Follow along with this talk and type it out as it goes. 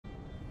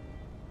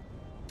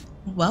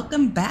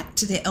Welcome back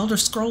to the Elder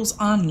Scrolls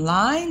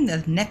Online, the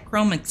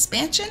Necrom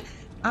expansion.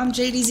 I'm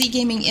JDZ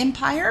Gaming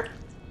Empire,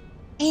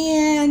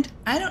 and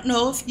I don't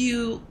know if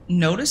you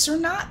notice or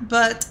not,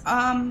 but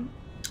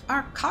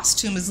our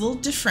costume is a little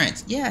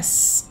different.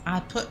 Yes, I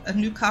put a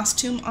new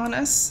costume on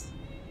us.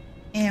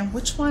 And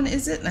which one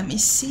is it? Let me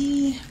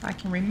see if I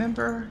can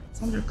remember.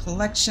 It's under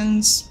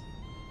collections.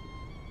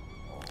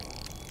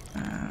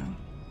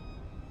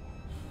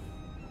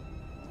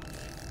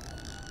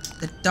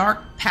 The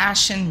Dark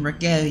Passion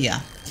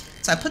Regalia.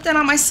 So I put that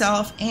on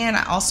myself, and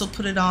I also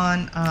put it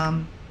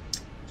on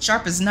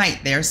Sharp as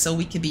Night there, so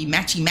we could be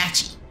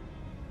matchy-matchy.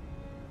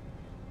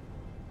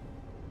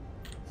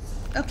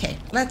 Okay,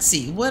 let's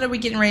see. What are we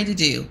getting ready to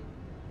do?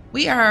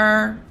 We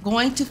are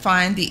going to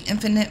find the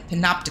Infinite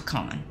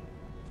Panopticon.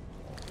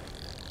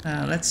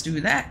 Let's do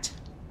that.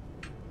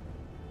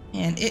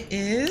 And it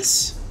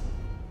is...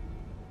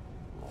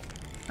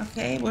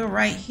 Okay, we're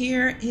right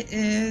here. It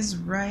is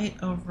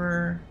right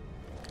over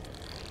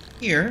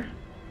here.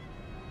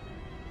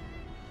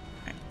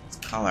 All right, let's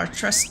call our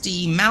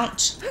trusty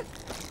mount.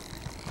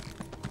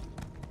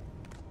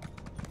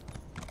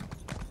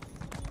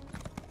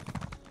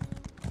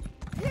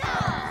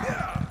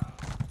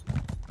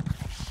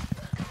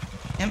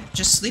 Yep,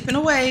 just sleeping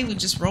away. We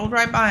just rolled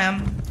right by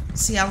him.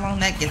 See how long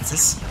that gets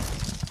us.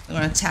 They're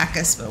gonna attack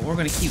us, but we're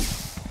gonna keep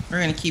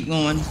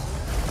going.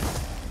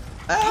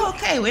 Oh,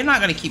 okay, we're not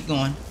gonna keep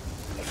going.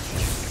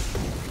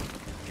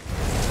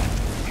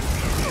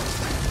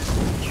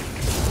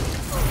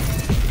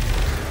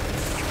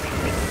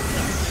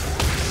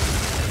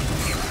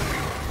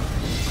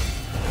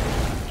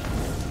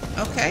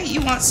 Okay,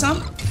 you want some?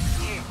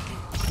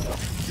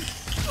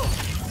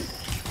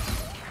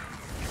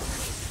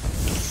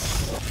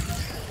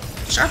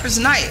 Sharp as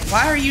Night,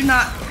 why are you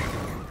not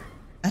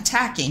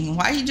attacking?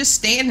 Why are you just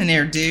standing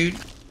there, dude?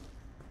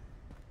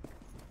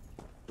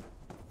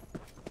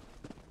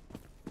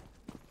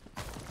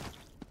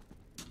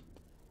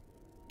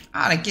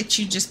 I ought to get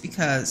you just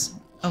because.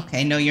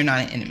 Okay, no, you're not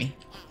an enemy.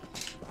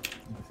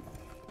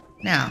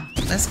 Now,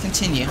 let's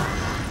continue.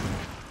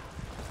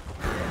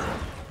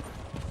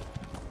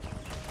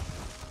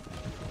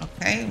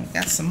 Okay, we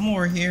got some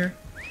more here.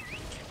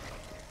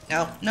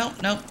 Nope, nope,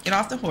 nope. Get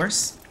off the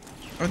horse.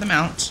 Or the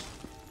mount.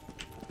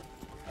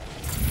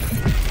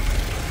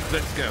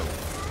 Let's go.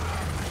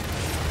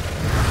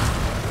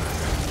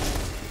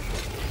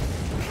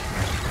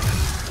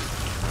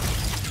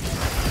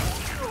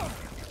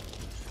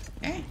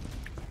 Okay.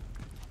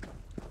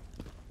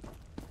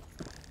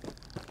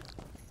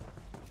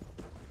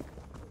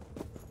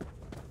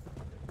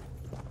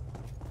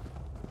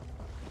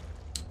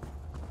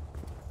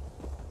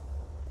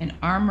 An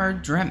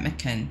armored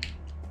Dremmican.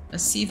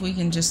 Let's see if we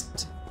can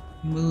just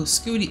move,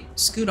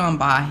 scoot on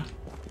by.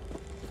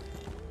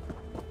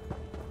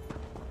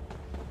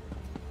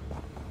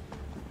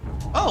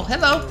 Oh,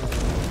 hello.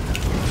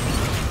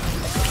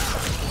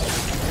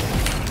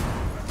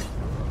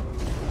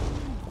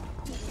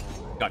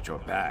 Got your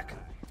back.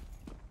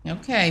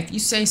 Okay, if you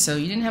say so.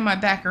 You didn't have my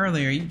back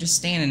earlier. You were just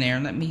standing there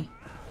and let me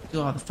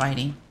do all the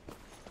fighting.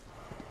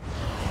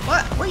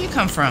 What? Where you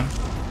come from?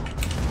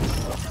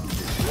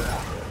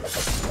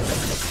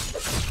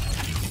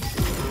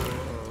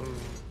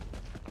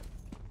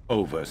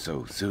 Over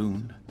so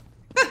soon?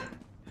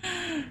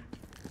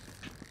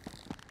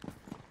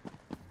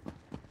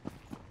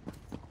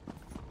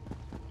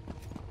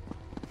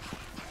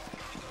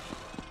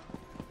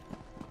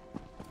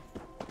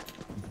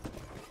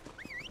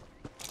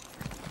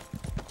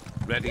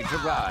 Ready to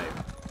ride.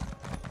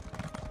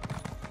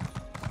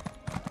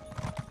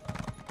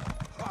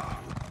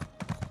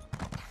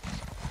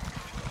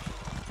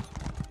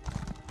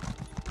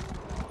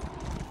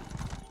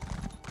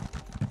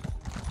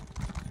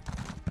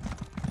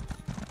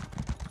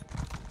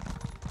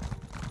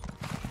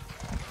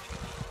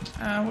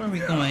 Where are we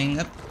going?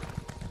 Up.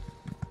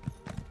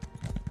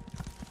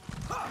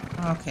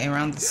 Okay,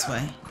 around this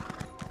way.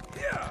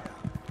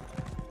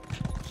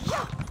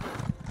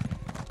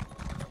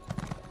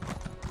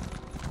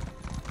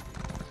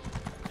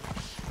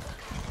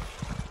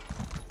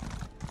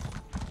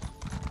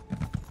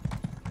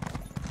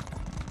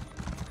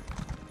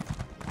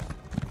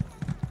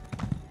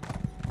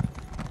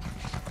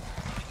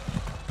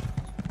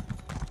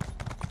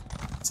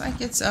 Looks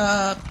like it's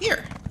up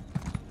here.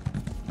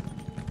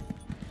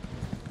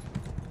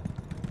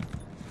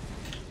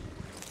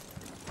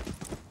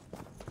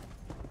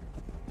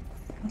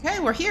 Okay,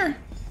 we're here.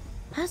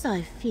 As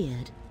I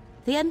feared,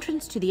 the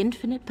entrance to the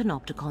Infinite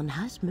Panopticon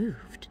has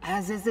moved.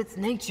 As is its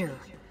nature,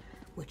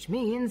 which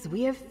means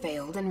we have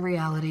failed and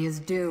reality is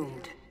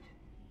doomed.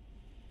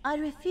 I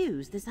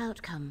refuse this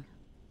outcome.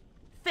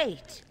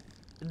 Fate,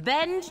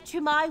 bend to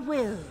my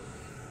will.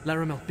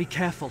 Laramel, be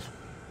careful.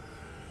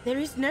 There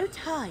is no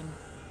time.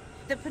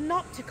 The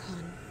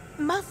Panopticon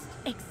must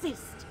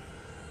exist.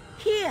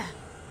 Here,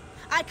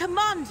 I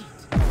command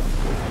it.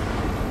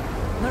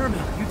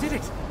 Laramel, you did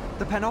it.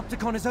 The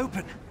Panopticon is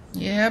open.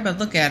 Yeah, but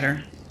look at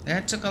her.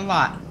 That took a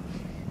lot.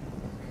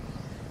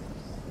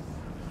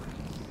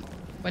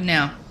 What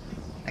now?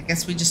 I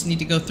guess we just need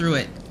to go through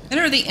it.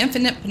 Enter the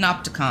Infinite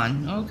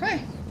Panopticon.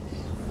 Okay.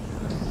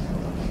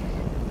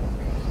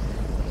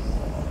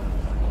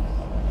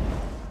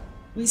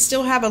 We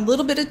still have a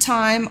little bit of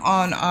time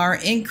on our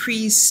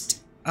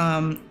increased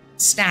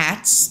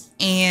stats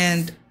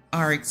and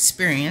our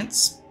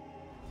experience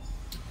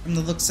from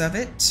the looks of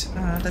it.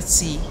 Let's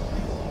see.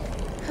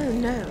 Oh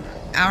no.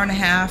 Hour and a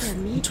half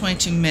and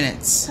 22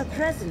 minutes. Her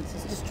presence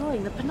is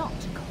destroying the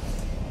Panopticon.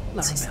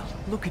 Laramel,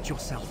 look at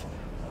yourself.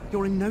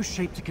 You're in no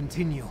shape to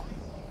continue.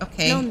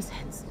 Okay.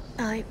 Nonsense.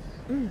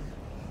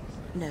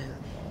 No.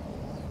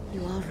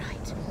 You are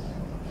right.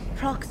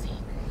 Proxy,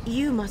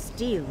 you must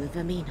deal with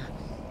Vermina.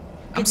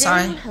 I'm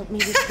sorry. Will help me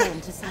return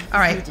to South. All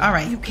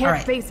right. You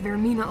can't face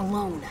Vermina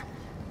alone.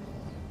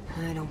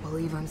 I don't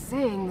believe I'm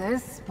saying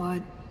this,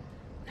 but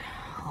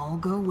I'll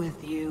go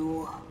with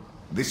you.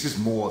 This is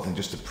more than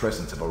just the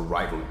presence of a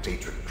rival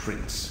Daedric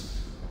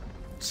prince.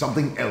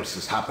 Something else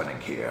is happening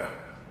here.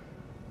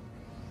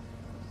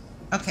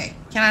 Okay,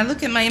 can I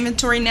look at my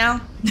inventory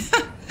now?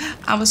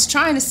 I was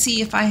trying to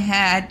see if I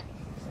had...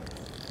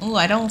 Oh,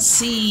 I don't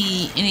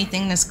see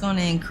anything that's going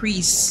to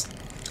increase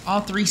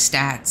all 3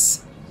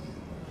 stats.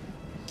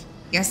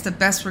 Guess the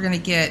best we're going to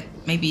get,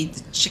 maybe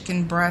the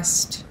chicken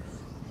breast.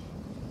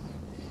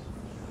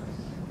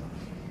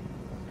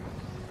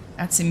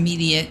 That's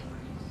immediate.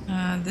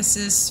 This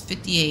is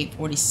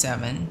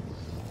 58.47.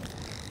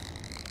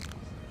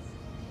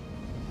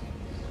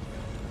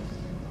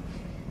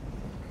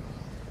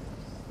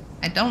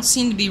 I don't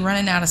seem to be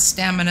running out of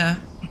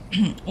stamina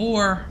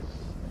or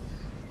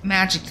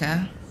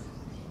Magicka.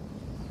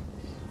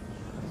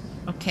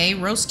 Okay,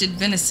 roasted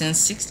venison,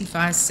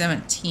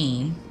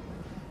 65.17.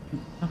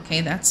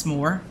 Okay, that's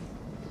more.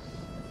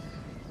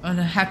 I'm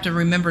gonna have to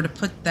remember to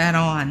put that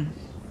on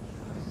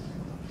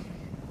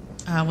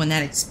when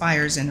that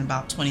expires in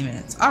about 20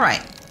 minutes. All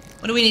right,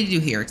 what do we need to do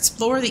here?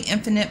 Explore the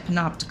Infinite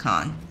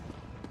Panopticon.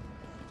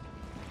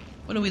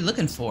 What are we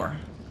looking for?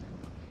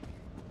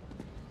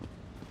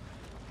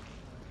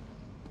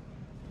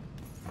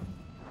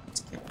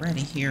 Let's get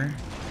ready here.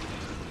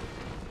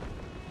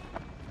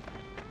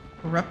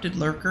 Corrupted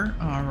Lurker,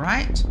 all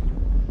right.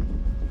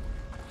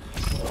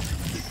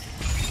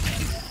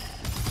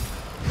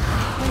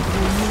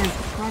 Vermina's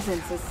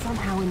presence is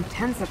somehow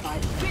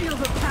intensified. Feel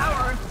the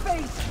power of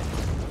fate!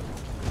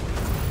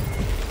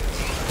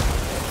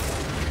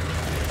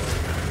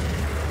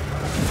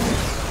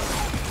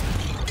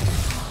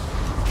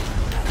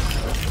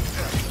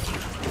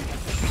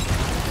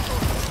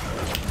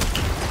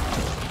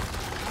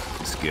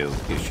 Skill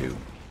issue.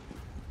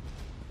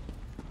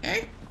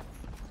 Okay.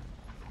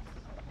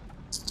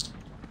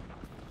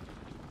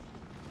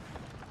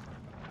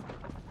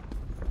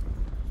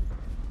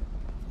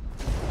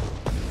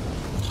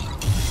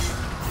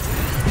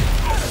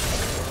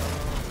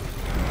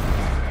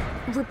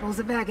 Ripples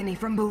of agony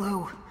from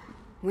below.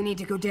 We need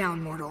to go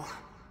down, mortal.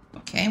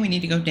 Okay, we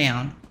need to go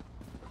down.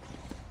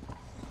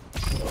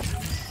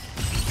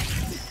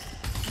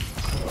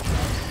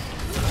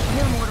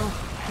 Here, mortal.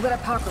 Let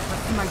Apocrypha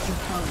smite your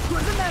foe.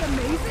 Wasn't that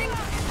amazing?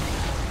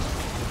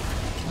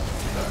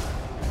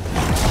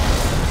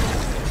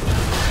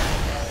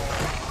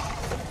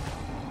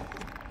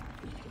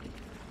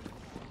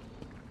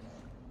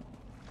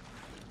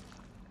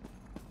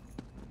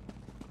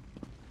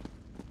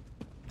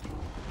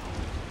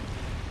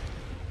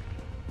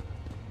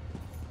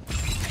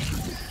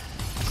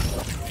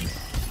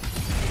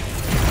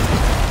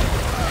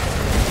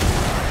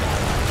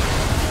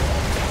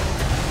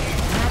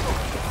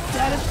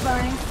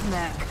 Satisfying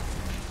snack.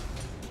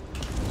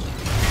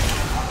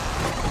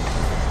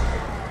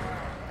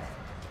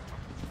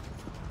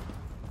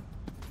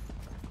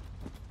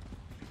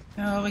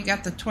 Oh, we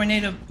got the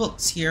tornado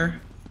books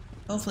here.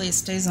 Hopefully it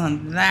stays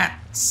on that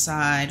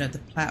side of the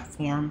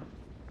platform.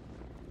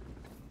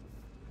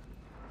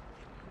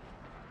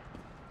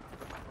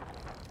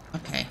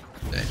 Okay,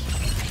 good.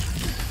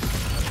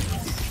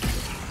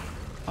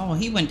 Oh,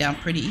 he went down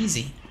pretty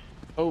easy.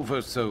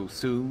 Over so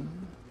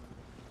soon?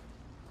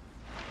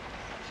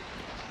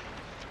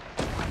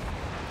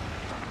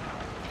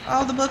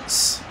 Follow the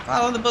books.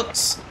 Follow the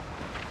books.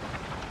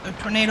 The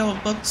tornado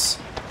of books.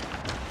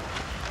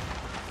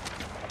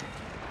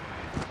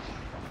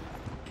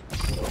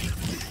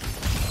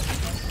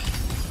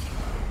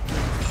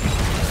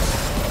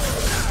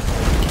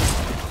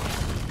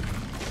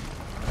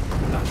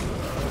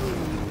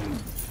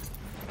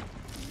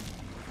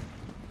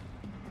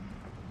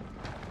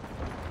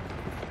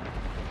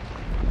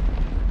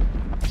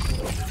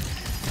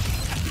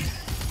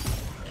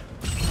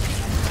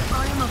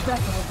 I am a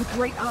vessel of the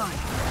Great Eye.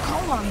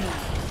 Call on me.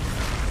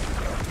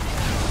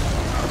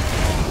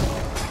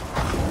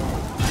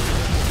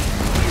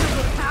 Feel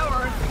the power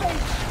of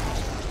fate.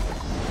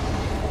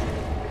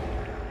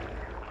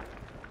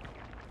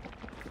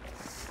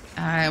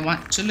 I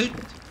want to loot.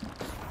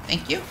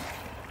 Thank you.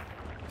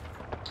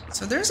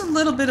 So there's a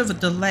little bit of a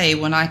delay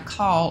when I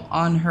call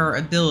on her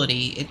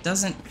ability. It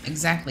doesn't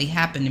exactly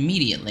happen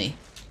immediately.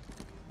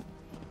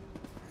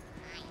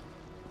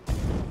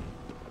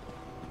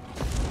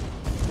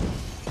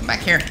 Come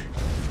back here.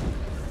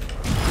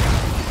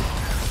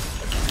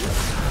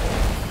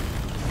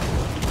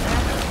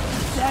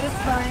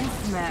 Satisfying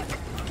smack.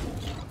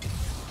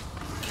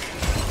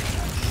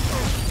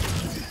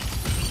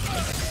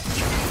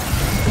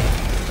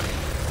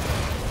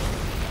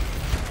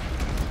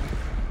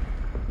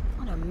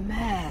 What a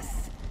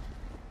mess.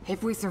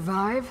 If we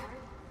survive,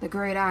 the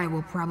Great Eye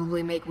will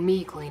probably make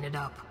me clean it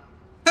up.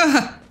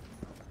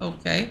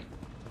 Okay.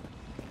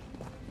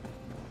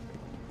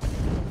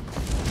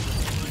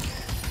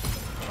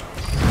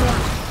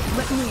 Yeah,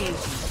 let me aid you.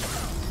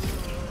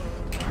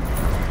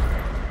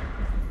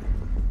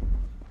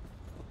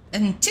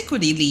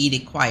 Antiquity lead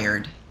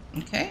acquired.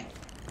 Okay.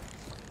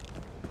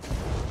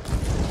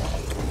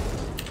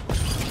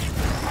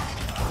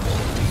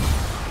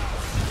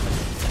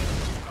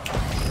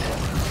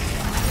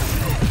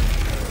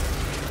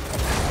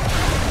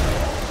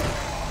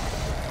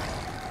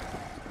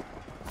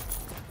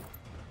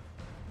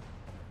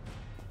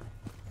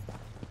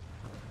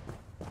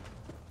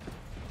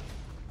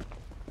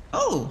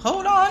 Oh,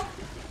 hold on.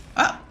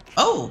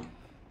 Oh.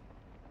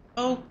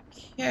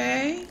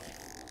 Okay.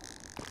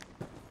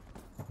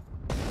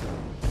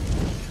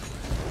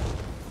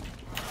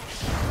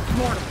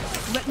 Mortal,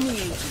 let me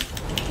aid you.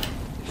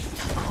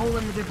 A hole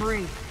in the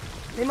debris.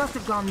 They must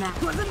have gone that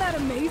way. Wasn't that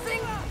amazing?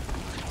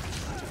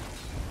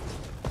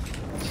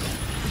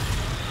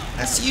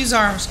 Let's use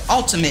our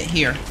ultimate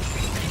here.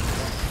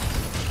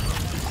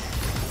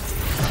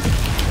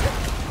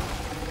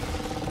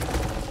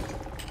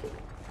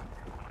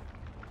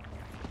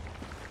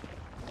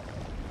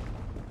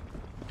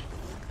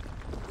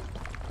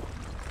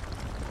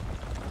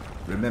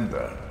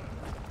 Remember,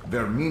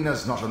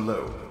 Vermina's not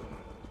alone.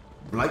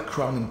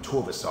 Blightcrown and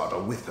Torvisard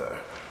are with her.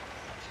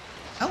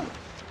 Oh.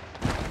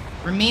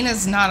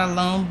 Ramina's not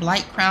alone.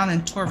 Blightcrown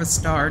and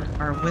Torvistard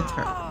are with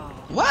her.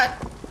 What?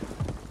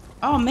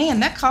 Oh man,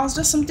 that caused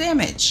us some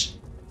damage.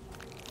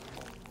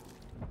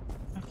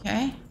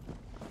 Okay.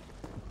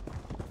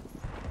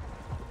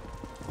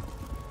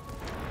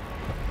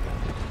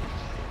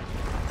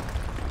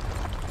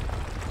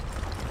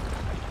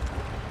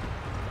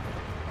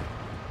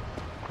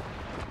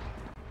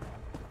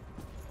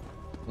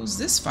 Who's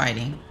this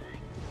fighting?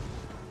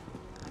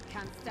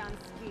 Can't stand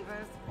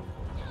skeevers.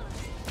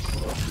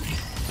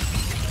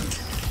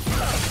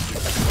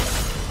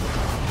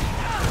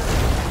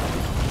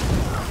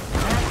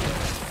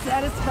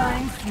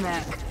 Satisfying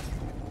smack.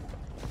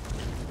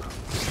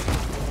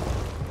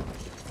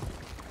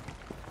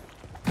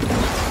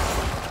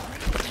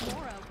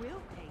 Mora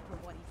will pay for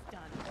what he's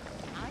done.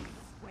 I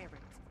swear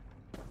it.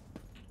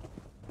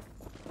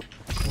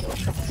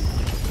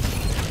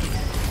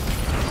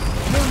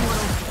 No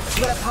mortal,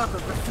 let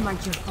Apocrypha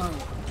smite your foe.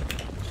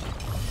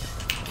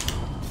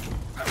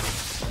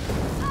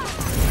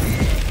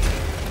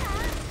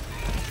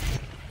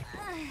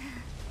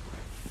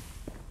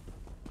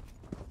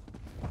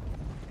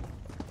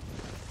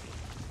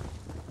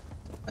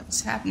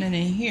 What's happening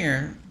in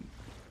here?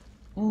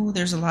 Oh,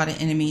 there's a lot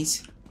of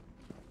enemies.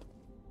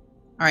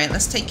 Alright,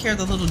 let's take care of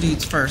the little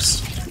dudes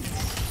first.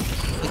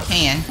 We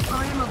can.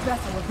 I am a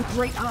vessel of the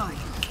Great Eye.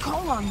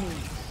 Call on me.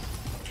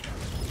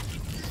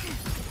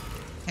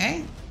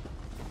 Okay.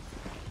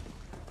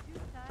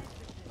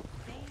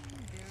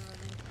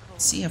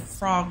 See a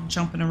frog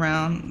jumping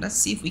around. Let's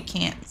see if we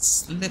can't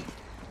slip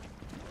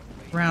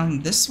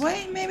around this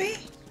way, maybe?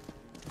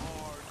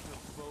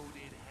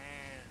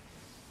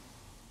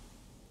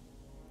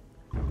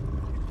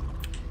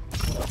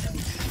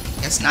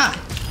 Guess not.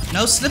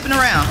 No slipping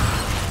around.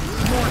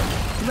 Mortal,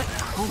 let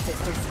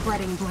cultists are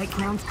spreading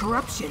Blightcrown's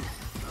corruption.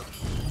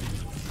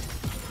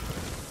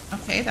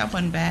 Okay, that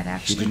wasn't bad,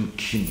 actually. Hidden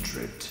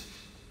kindred.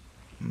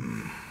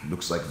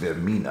 Looks like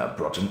Vermina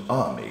brought an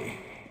army.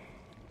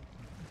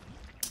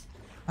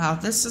 Wow,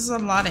 this is a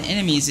lot of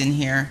enemies in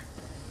here.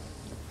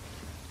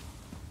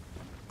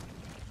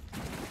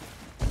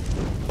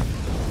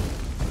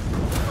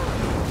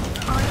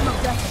 I am a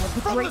vessel of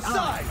the Great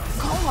Eye.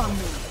 Call on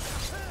me.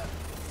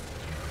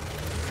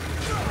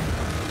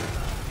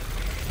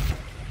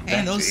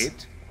 And That's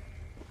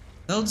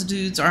those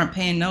dudes aren't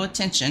paying no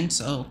attention,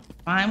 so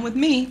fine with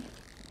me.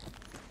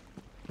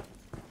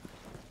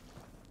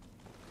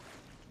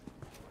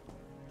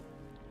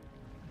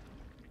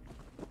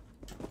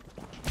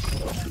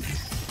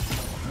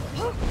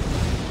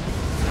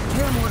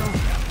 Here, mortal,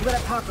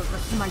 let Apocrypha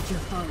smite your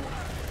foe.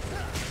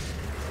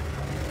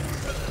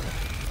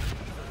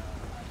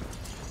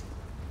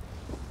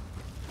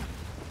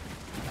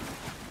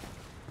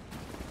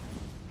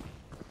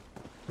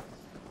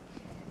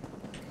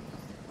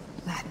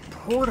 That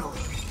portal.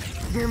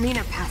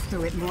 Vermina passed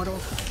through it, mortal.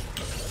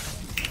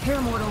 Here,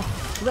 mortal,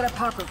 let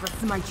Apocrypha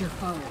smite your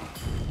foe.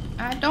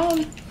 I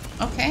don't...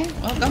 Okay,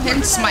 well, go ahead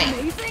and smite.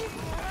 Amazing?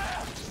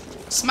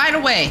 Smite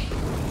away.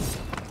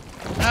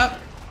 Oh,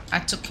 I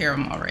took care of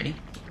him already.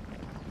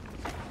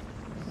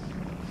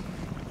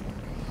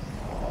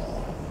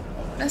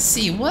 Let's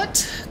see,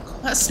 what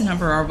quest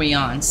number are we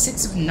on?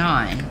 6 of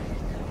 9.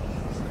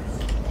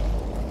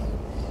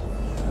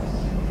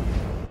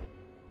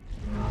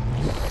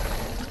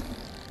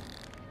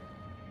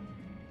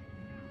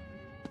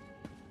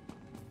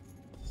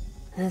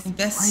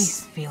 This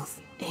place feels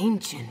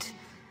ancient.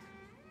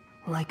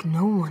 Like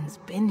no one's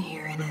been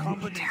here in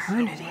an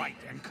eternity. Right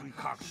and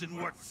concoction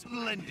work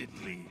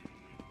splendidly.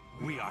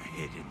 We are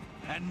hidden,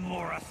 and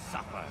Mora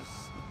suffers.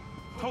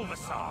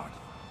 Tovasard,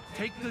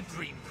 take the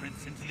Dream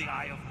Prince into the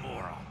Eye of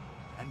Mora,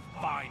 and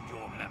find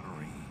your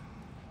memory.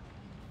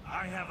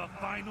 I have a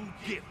final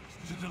gift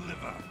to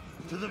deliver,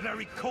 to the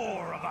very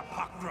core of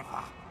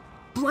Apocrypha.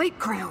 Blight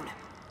Crown!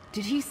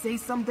 Did he say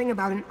something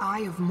about an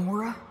Eye of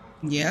Mora?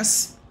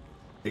 Yes.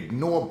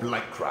 Ignore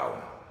Blight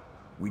Crown.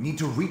 We need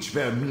to reach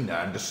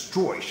Vermina and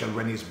destroy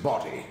Shalreni's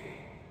body.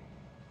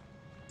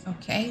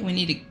 Okay, we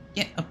need to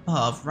get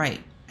above,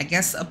 right. I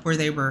guess up where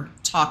they were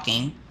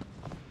talking.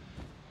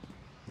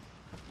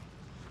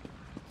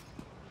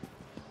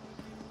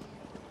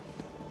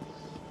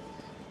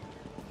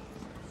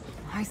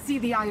 I see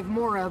the Eye of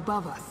Mora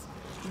above us.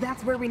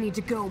 That's where we need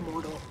to go,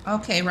 mortal.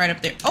 Okay, right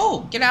up there.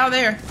 Oh, get out of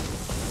there.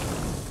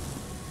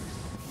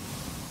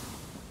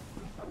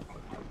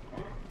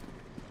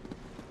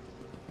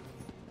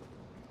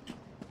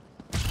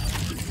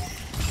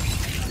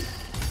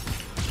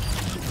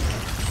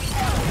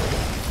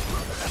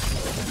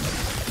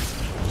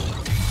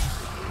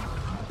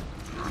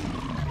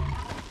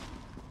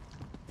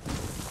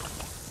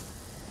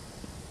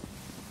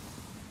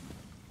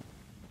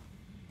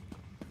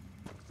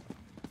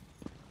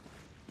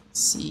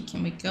 See,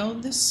 can we go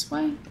this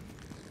way?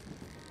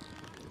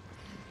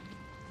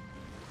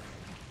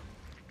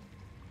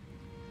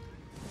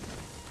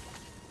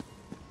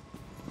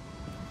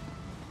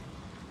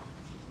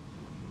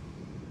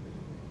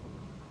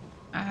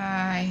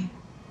 I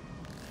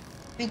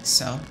think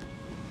so.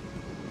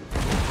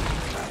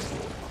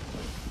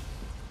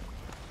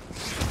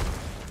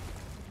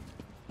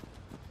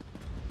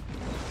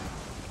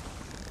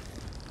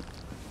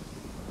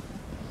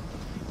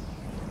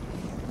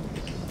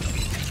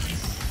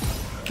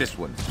 This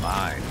one's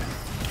mine.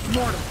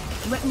 Mortal,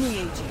 let me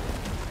aid you.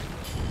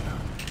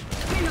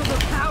 Feel the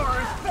power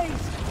of fate!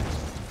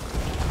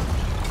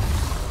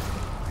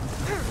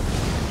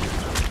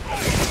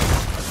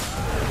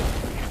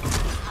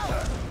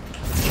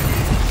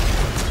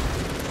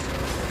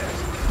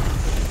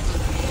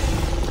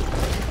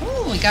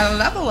 Oh, we got a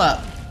level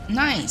up.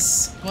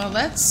 Nice. Well,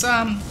 let's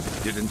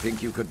Didn't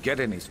think you could get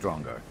any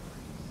stronger.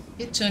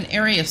 get to an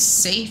area of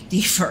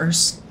safety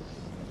first.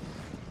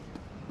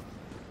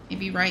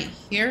 Maybe right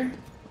here.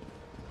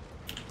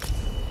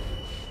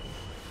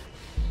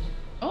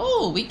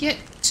 Oh, we get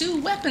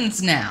 2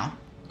 weapons now.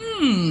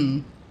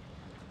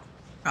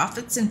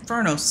 Prophet's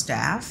Inferno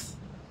Staff.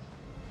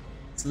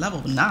 It's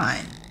level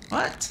 9.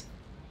 What?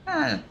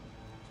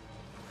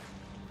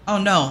 Oh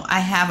no,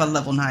 I have a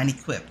level 9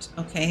 equipped.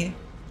 Okay.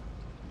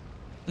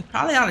 We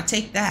probably ought to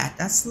take that.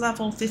 That's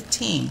level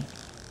 15.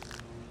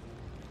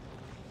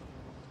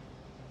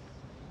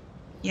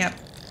 Yep.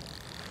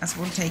 That's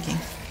what we're taking.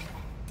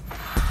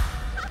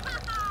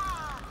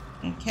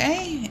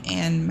 Okay,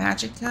 and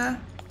Magicka.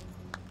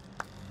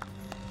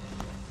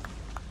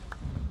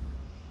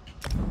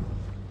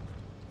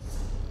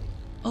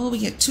 Oh, we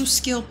get 2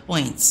 skill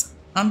points.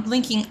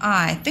 Unblinking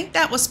Eye. I think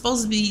that was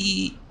supposed to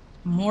be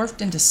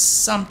morphed into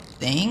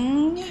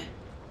something.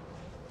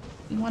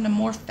 We want to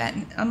morph that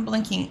in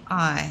Unblinking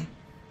Eye.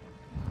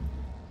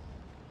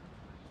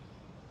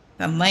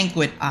 The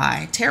Languid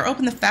Eye. Tear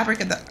open the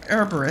fabric of the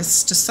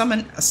Herberus to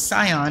summon a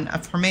scion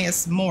of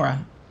Hermaeus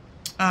Mora.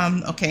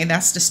 Okay,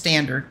 that's the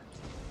standard.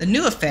 The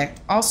new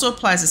effect also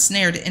applies a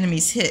snare to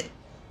enemies hit,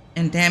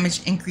 and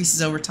damage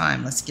increases over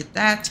time. Let's get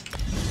that.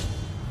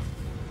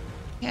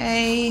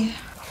 Okay.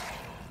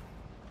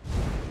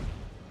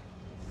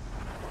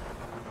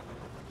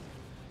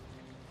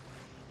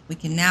 We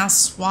can now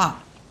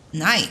swap.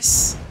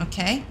 Nice.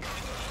 Okay.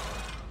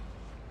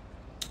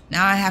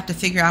 Now I have to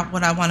figure out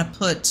what I want to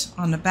put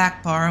on the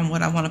back bar and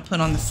what I want to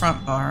put on the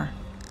front bar.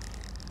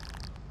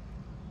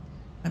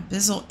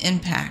 Abyssal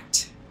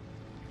Impact.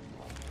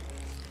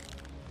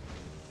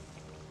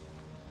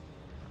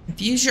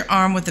 Infuse your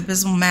arm with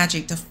abyssal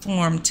magic to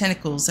form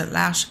tentacles that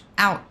lash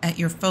out at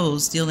your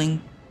foes,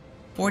 dealing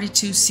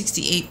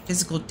 4268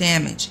 physical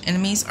damage.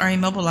 Enemies are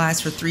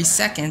immobilized for 3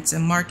 seconds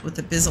and marked with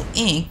abyssal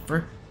ink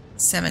for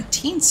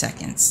 17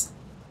 seconds.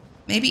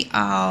 Maybe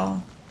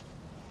I'll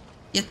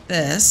get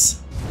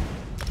this,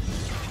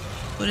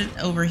 put it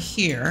over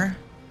here,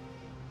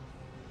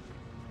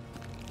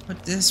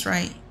 put this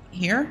right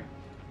here.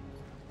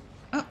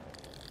 Oh.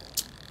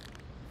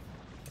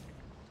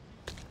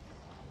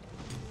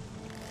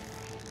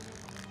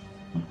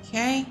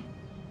 Okay.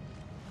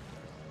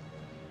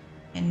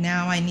 And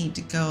now I need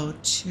to go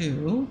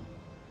to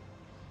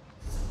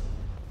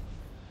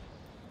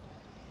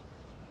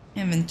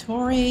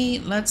inventory.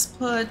 Let's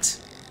put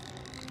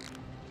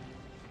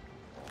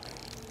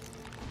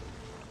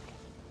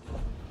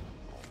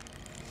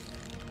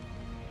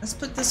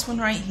this one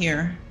right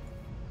here.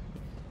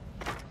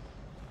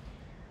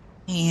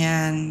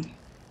 And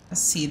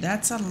let's see,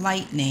 that's a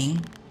lightning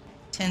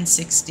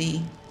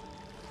 1060.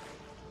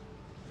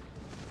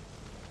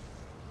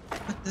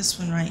 Put this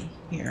one right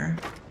here.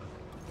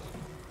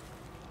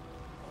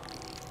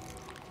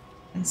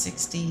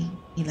 1060,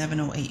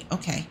 1108.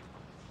 Okay.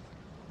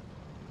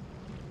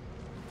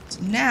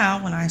 So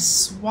now when I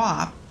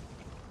swap,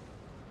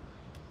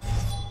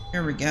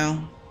 here we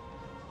go.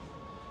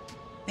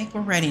 I think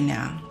we're ready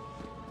now.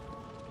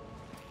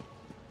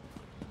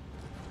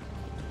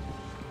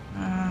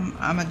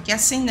 I'm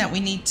guessing that we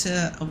need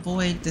to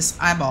avoid this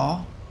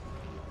eyeball.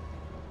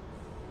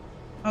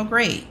 Oh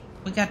great,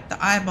 we got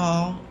the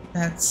eyeball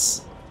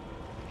that's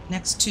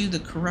next to the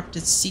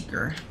corrupted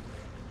seeker.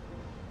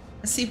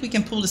 Let's see if we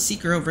can pull the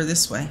seeker over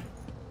this way.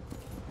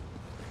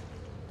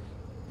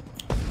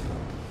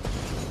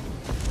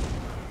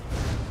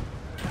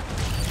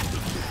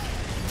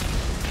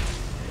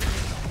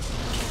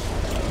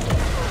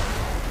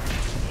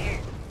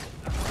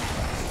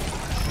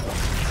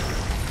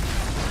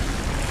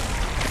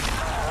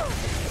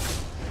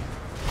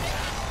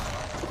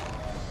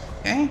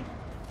 Okay.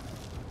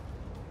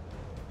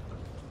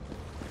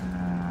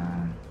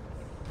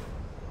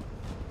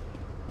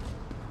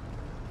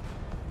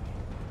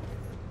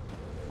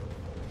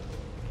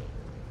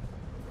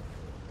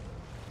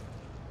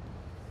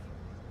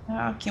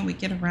 How can we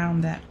get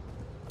around that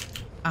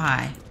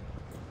eye?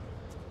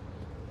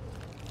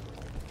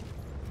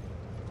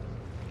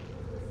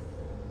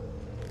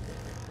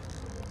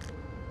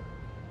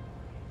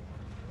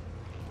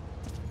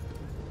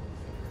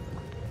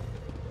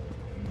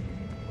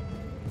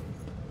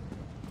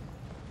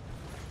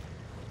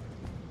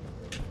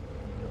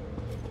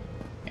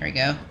 There we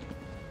go.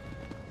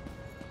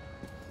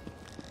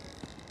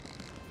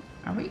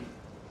 Are we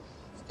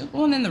still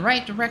going in the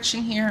right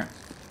direction here?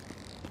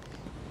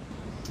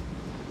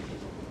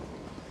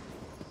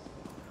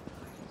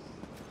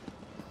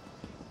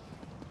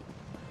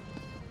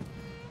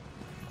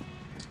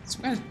 So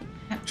we're going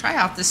to try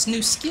out this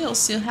new skill,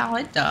 see how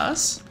it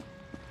does.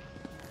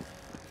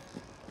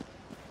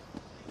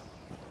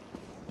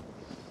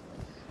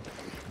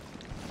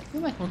 I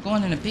feel like we're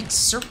going in a big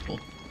circle.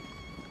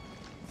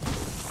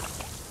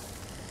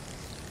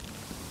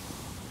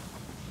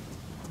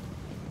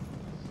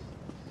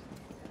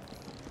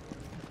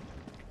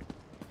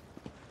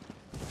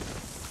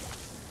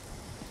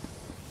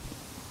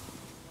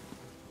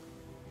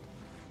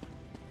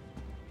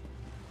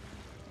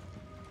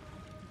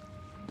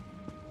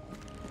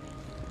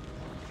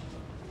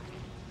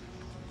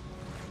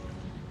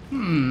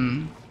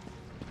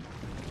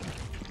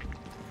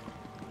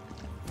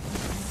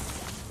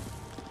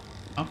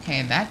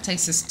 Okay, that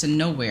takes us to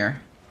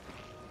nowhere.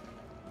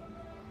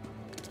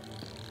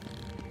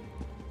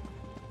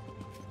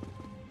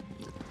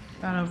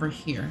 About over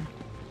here.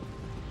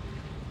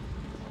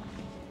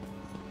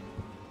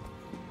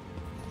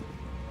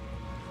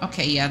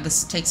 Okay, yeah,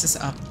 this takes us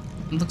up.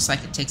 It looks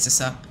like it takes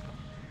us up.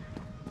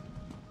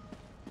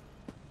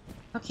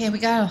 Okay, we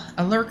got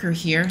a lurker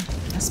here.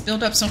 Let's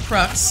build up some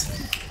crux.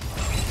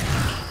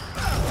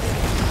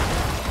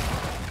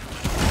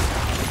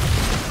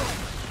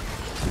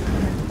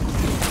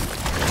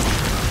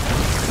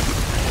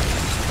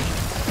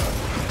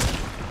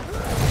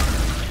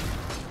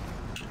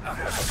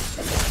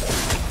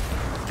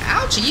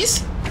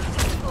 Ouchies!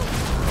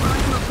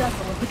 I'm a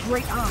vessel of the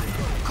Great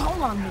Eye.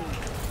 Call on me.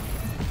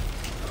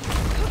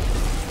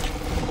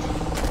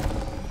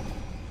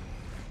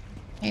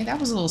 Hey, that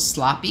was a little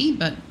sloppy,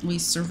 but we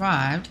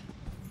survived.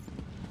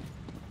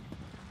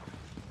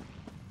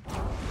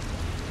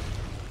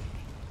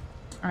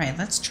 Alright,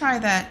 let's try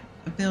that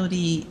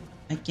ability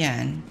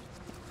again.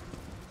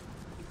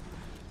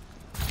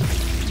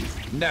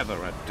 Never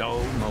a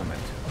dull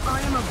moment.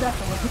 I am a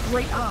vessel of the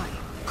Great Eye.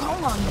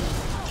 Call on me.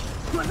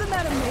 Wasn't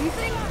that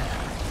amazing?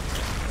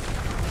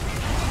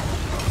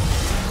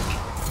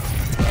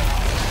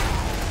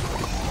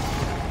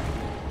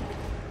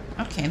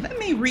 Okay, let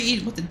me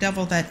read what the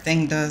devil that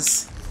thing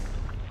does.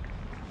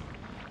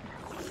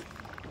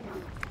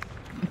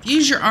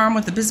 Infuse your arm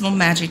with abysmal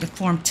magic to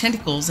form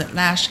tentacles that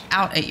lash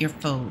out at your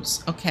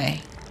foes.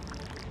 Okay.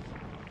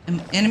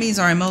 Enemies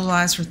are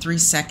immobilized for 3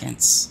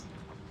 seconds.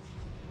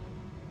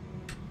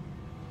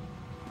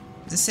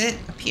 Is this it?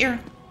 Up here?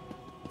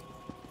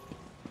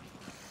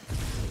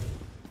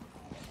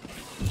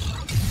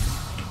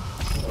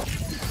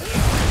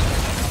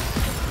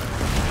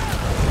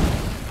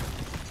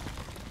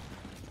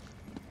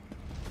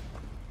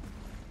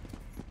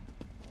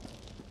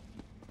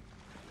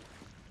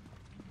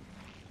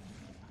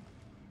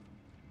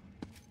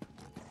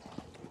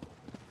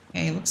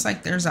 Okay, looks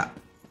like there's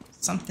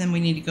something we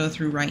need to go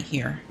through right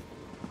here.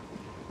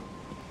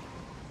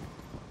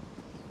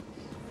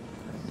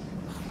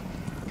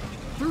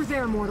 Through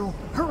there, mortal.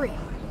 Hurry.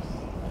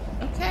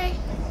 Okay,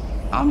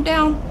 calm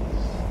down.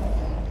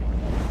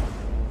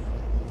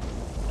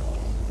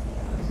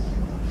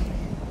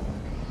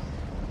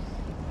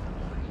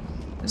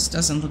 This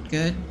doesn't look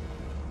good.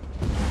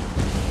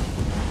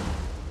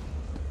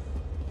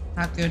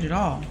 Not good at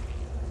all.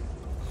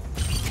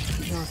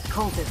 Those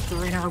cultists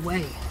are in our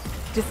way.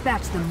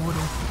 Dispatch them,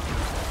 mortal.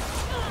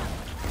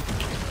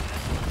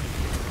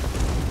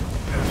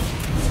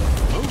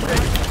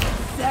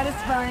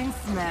 Satisfying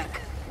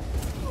smack.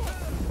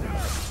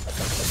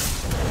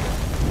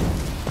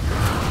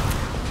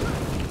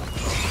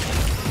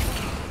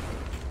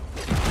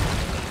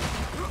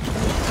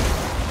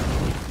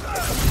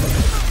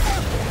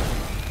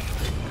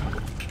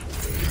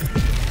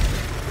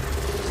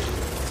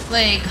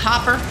 Plague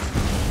Hopper.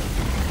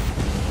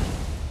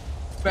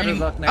 Better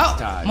luck next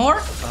time. More?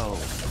 Oh.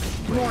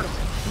 Mortal,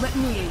 let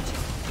me aid you.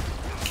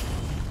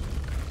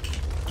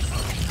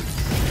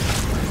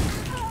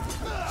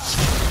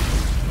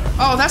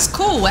 Oh, that's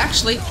cool,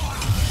 actually.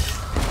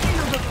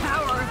 Feel the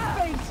power of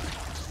fate.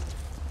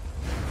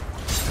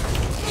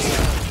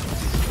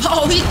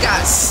 Oh, he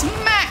got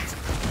smacked.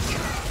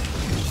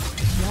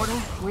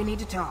 Mortal, we need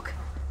to talk.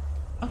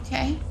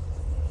 Okay.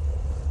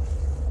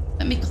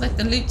 Let me collect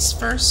the loots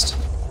first.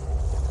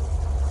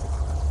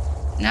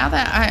 Now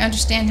that I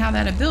understand how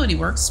that ability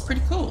works, it's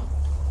pretty cool.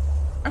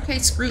 Okay,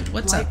 Scroot,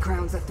 what's Light up?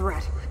 Crown's a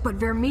threat, but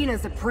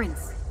Vermina's a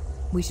prince.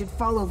 We should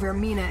follow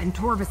Vermina and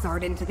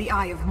Torvasard into the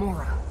Eye of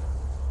Mora.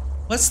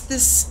 What's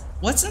this?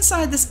 What's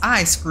inside this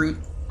eye, Scroot?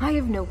 I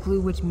have no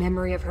clue which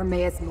memory of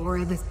Hermaeus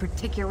Mora this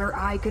particular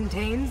eye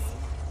contains,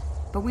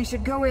 but we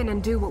should go in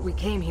and do what we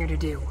came here to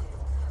do.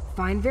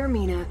 Find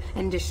Vermina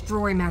and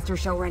destroy Master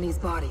Shelreni's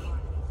body.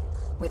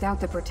 Without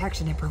the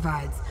protection it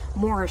provides,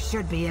 Mora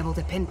should be able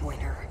to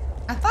pinpoint her.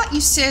 I thought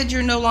you said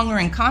you're no longer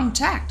in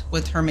contact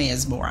with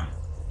Hermaeus Mora.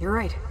 You're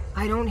right.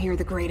 I don't hear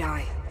the Great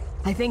Eye.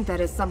 I think that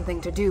has something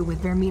to do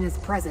with Vermina's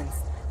presence,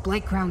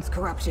 Blight Crown's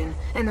corruption,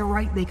 and the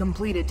rite they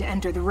completed to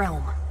enter the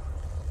realm.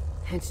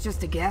 It's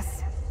just a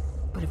guess,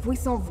 but if we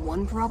solve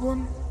one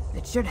problem,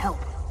 it should help.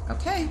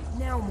 Okay.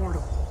 Now,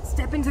 Mortal,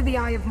 step into the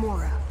Eye of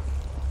Mora.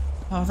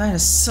 Oh, that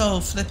is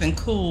so flippin'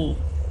 cool.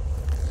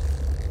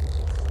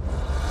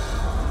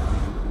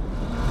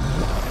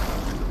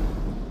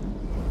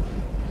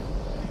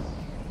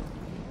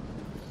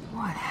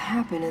 What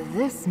happened to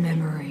this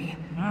memory?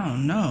 I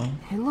don't know.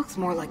 It looks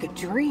more like a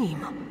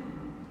dream.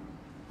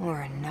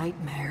 Or a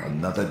nightmare.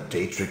 Another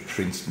Daedric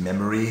Prince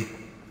memory?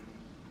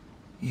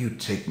 You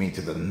take me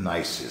to the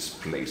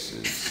nicest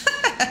places.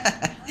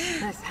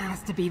 This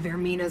has to be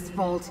Vermina's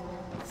fault.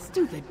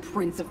 Stupid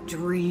Prince of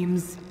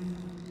Dreams.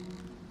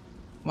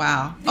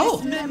 Wow.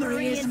 This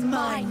memory is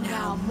mine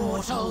now,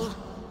 mortal.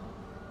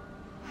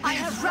 I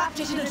have wrapped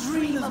it in a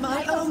dream of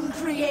my own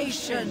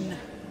creation.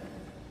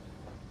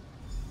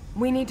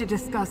 We need to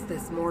discuss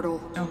this,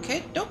 Mortal.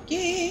 Okay,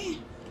 dokie.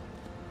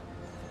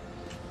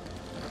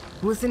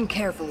 Listen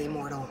carefully,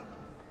 Mortal.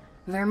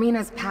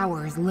 Vermina's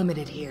power is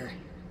limited here.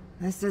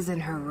 This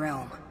isn't her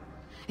realm.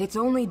 It's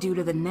only due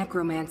to the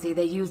necromancy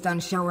they used on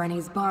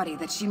Shelreni's body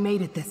that she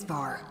made it this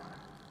far.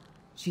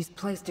 She's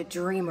placed a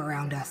dream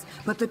around us,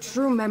 but the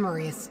true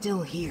memory is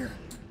still here.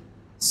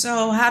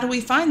 So how do we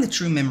find the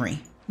true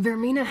memory?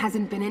 Vermina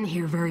hasn't been in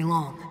here very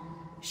long.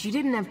 She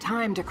didn't have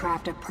time to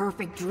craft a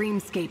perfect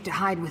dreamscape to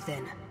hide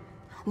within.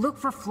 Look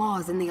for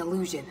flaws in the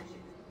illusion,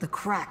 the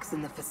cracks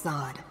in the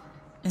facade.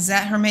 Is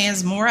that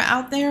Hermaeus Mora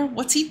out there?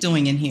 What's he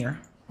doing in here?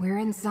 We're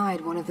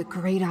inside one of the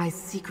Great Eye's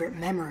secret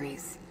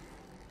memories.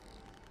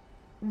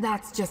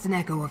 That's just an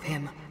echo of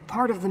him,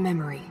 part of the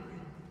memory.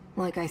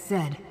 Like I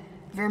said,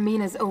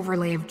 Vermina's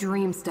overlay of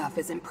dream stuff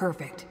isn't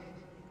perfect,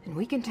 and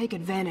we can take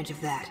advantage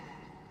of that.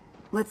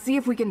 Let's see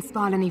if we can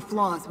spot any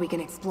flaws we can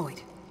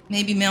exploit.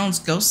 Maybe Melon's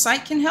ghost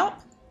sight can help?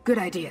 Good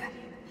idea.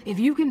 If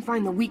you can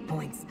find the weak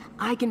points,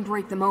 I can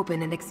break them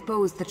open and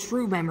expose the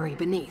true memory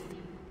beneath.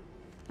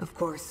 Of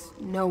course,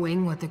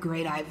 knowing what the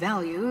Great Eye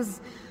values,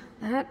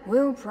 that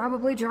will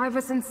probably drive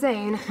us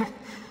insane.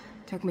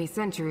 Took me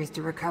centuries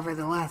to recover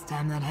the last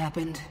time that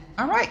happened.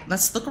 All right,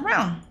 let's look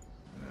around.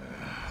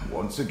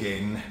 Once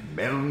again,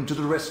 Melon to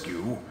the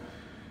rescue.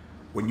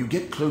 When you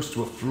get close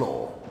to a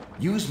flaw,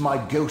 use my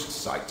ghost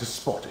sight to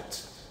spot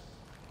it.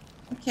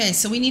 Okay,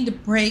 so we need to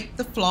break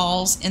the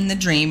flaws in the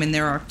dream, and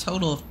there are a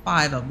total of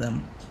 5 of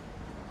them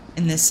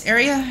in this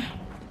area.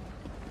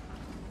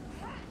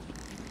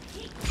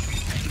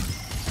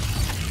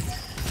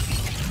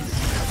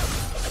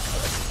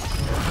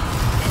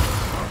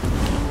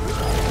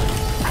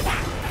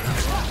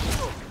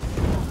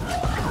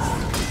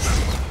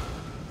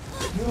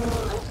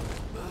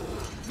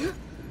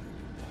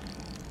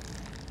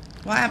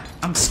 Well,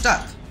 I'm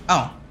stuck.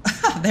 Oh,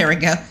 there we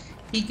go.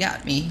 He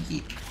got me.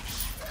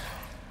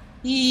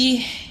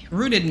 He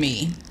rooted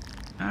me.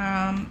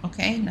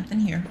 Okay, nothing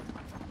here.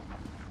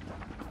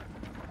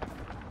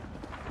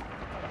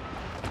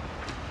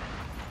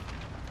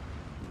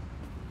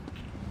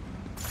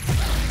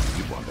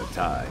 You want to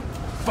die?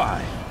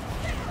 Fine.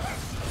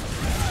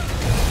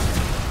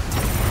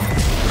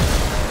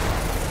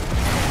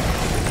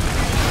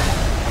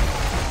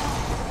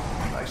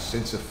 I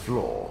sense a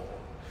flaw.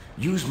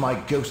 Use my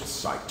ghost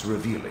sight to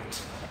reveal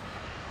it.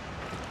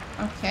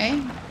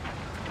 Okay.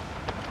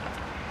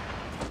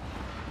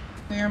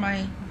 Where am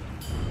I?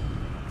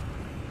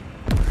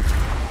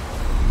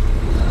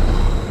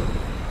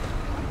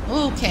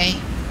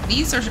 Okay.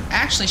 These are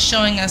actually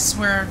showing us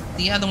where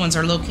the other ones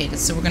are located.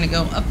 So we're going to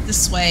go up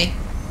this way.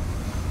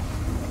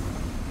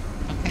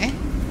 Okay.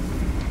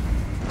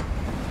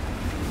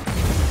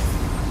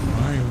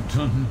 I have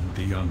done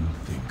the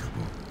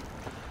unthinkable.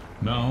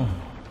 Now,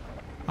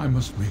 I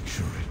must make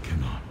sure it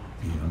cannot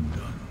be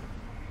undone.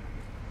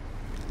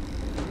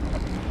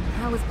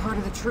 How is part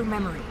of the true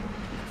memory?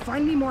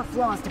 Find me more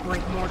flaws to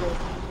break, Mortal.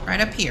 Right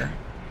up here.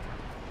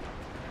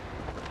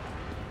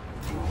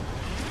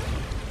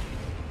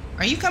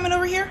 Are you coming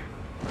over here?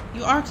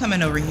 You are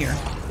coming over here.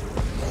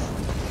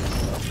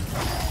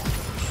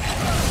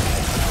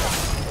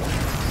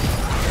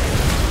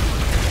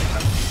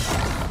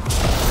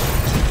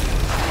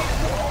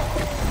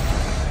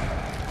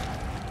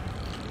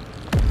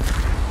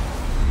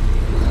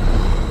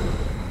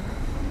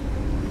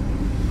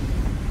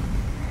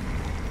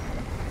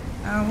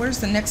 Where's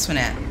the next one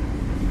at?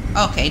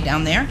 Okay,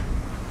 down there.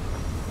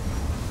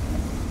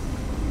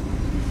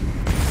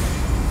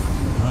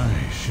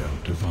 I shall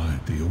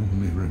divide the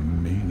only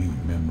remaining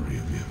memory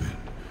of the event,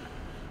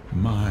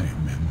 my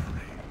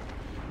memory,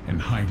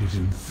 and hide it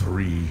in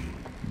 3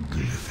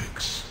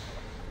 glyphics.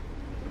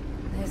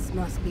 This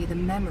must be the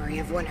memory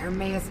of when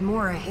Hermaeus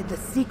Mora hid the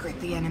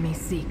secret the enemy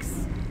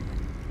seeks.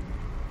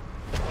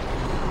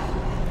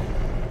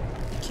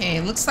 Okay,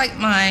 looks like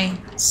my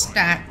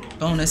stat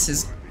bonus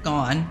is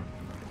gone.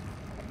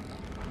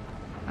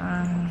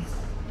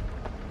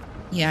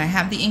 Yeah, I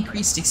have the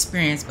increased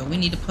experience, but we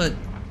need to put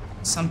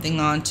something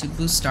on to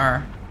boost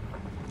our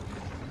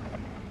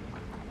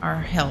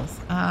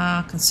health.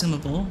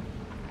 Consumable.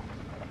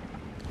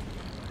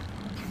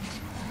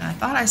 I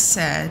thought I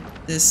said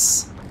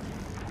this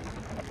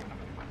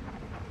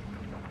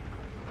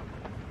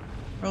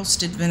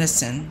roasted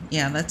venison.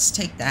 Yeah, let's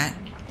take that.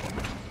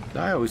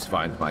 I always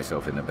find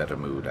myself in a better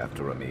mood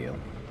after a meal.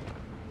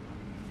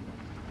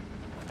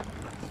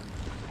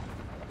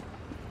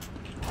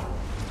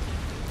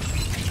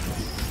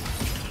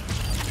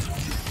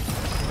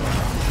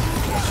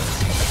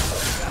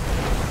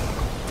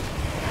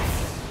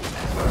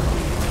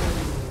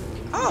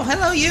 Oh,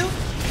 hello, you.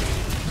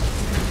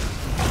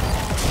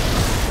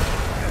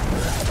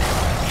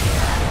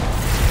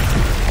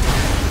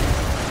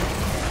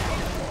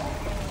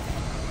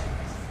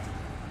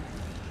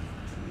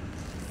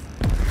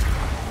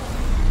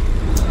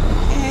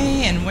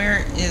 Okay, and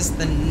where is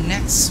the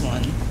next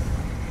one?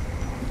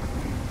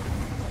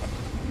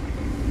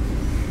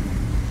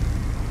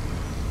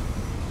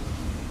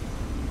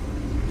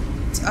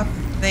 It's up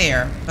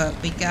there, but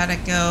we gotta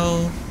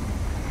go.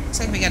 Looks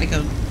like we gotta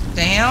go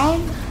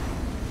down.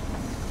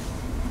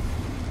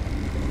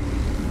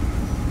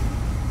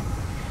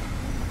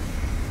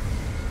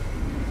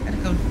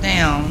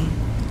 Down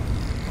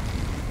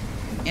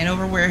and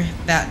over where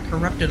that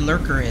corrupted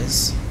lurker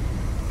is.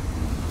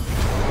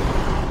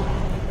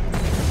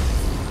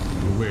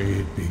 The way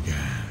it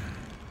began,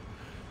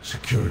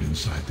 secured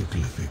inside the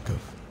glyphic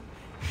of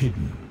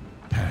hidden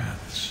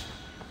paths.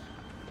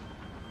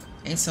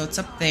 Okay, so it's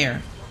up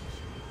there.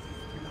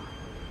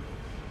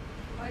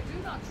 I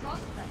do not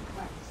trust that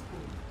quack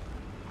spook.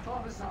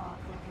 Torvazar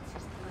forgets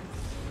his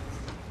place.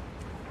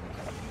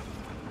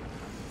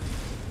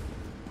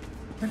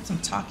 Heard some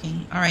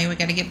talking. All right, we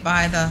got to get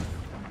by the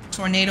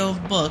tornado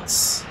of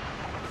books.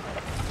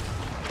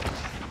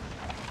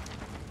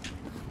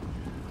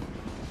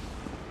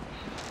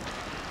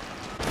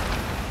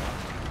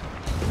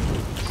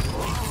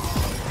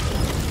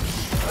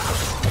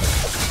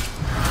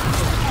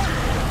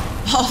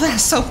 Oh,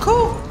 that's so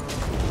cool.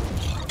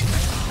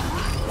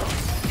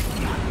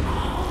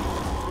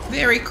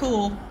 Very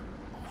cool.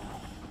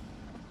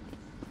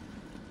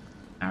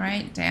 All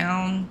right,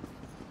 down.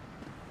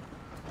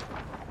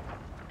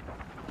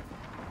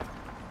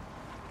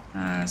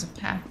 There's a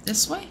path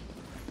this way.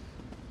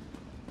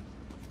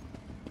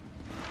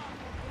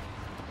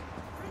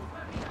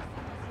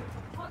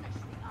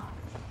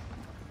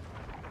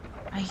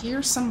 I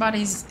hear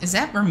somebody's... Is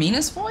that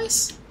Vermina's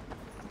voice?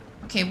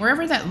 Okay,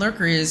 wherever that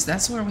lurker is,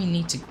 that's where we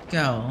need to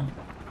go.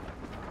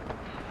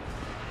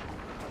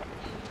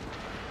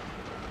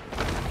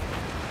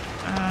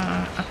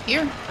 Up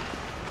here.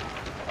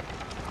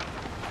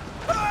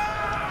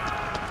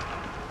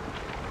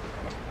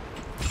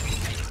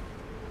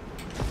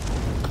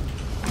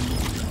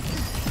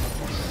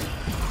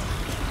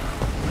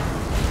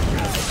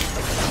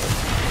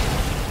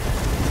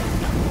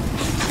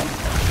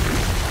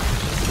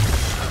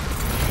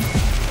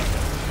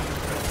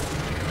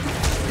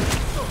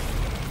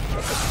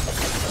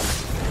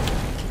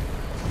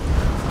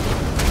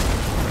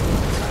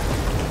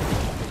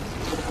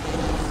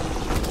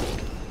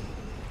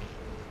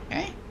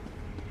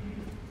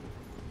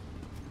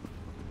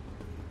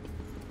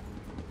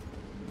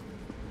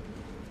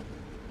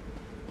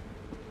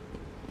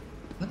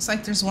 Looks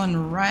like there's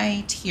one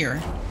right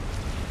here.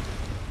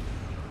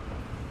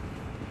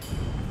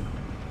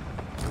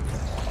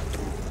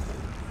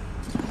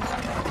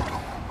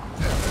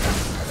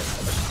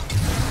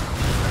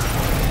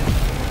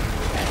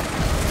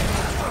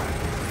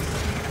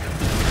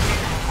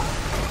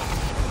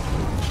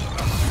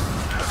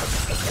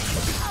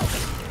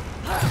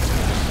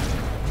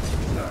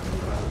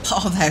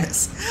 Oh, that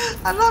is...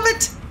 I love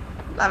it!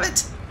 Love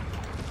it!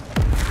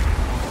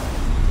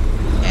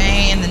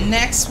 Okay, and the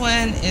next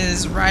one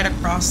is right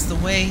across the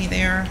way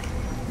there.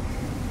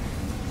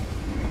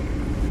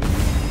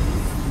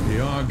 The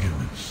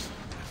arguments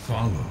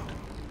followed,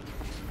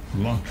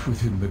 locked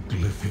within the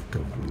glyphic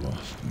of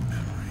lost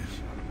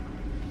memories.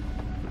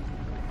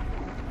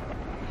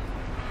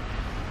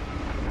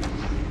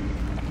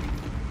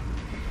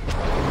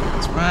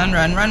 Let's Run,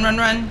 run, run, run,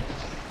 run.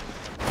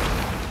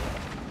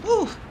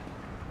 Whew.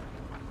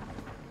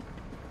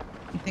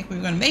 I think we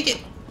were gonna make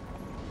it.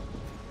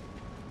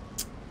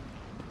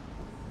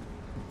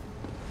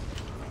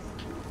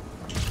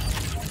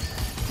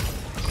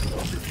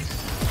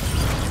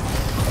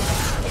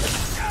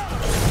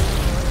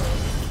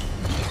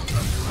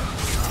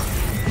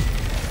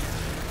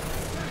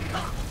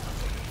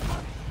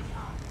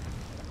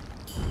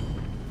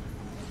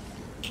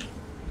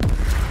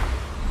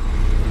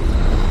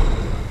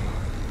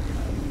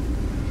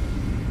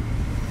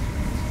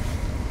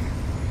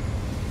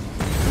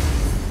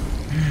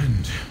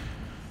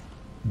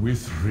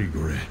 With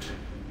regret,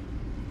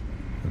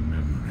 the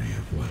memory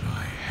of what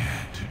I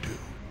had to do,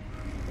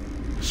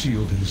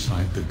 sealed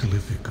inside the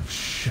glyphic of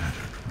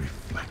shattered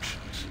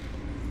reflections.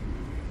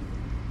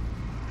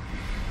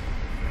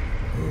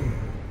 Oh,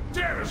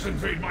 dares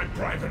invade my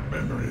private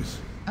memories.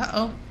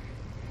 Uh-oh.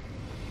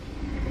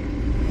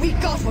 We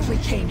got what we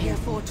came here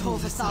for,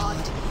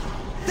 Torvasad.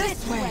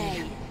 This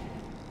way!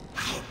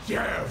 How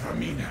dare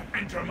Vermina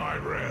enter my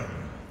realm?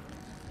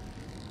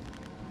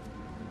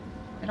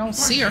 I don't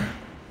see her.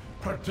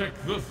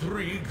 Protect the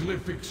 3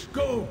 glyphics.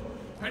 Go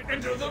and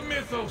enter the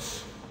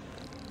mythos.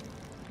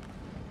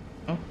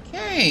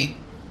 Okay.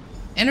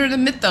 Enter the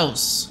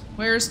mythos.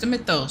 Where's the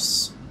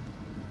mythos?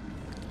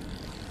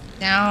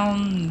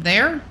 Down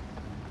there?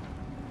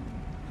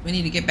 We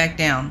need to get back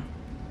down.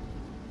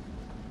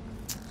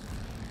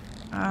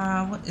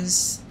 What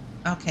is...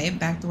 Okay,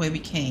 back the way we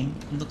came,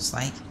 it looks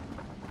like.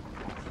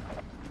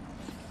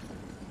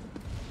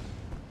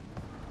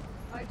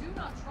 I do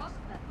not trust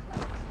that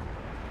cloud.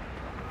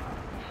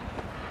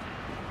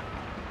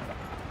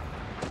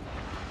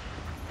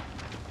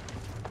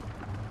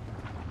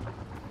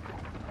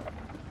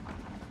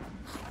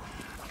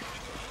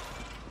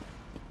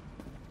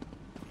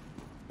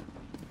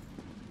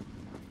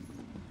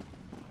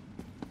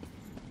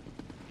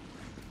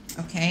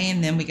 Okay,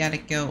 and then we gotta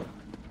go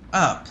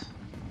up.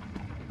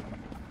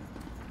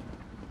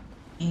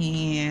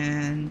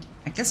 And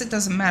I guess it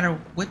doesn't matter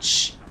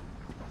which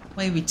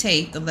way we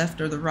take, the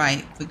left or the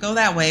right. If we go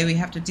that way, we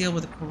have to deal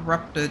with a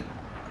corrupted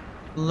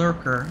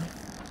lurker.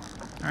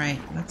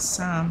 Alright, let's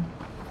go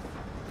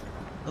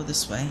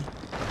this way.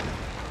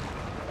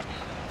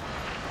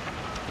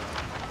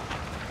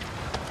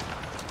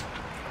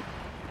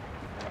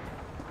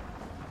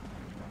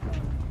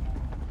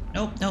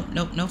 Nope, nope,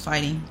 nope, no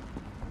fighting.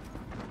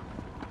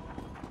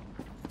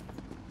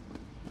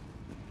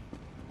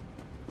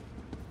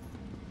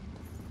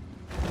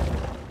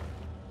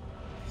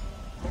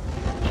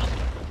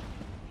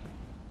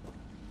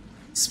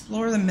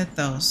 Explore the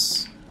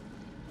mythos.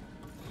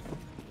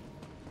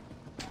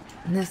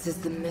 This is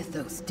the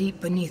mythos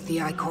deep beneath the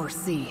Icor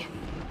Sea.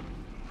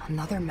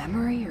 Another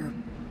memory or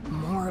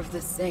more of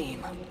the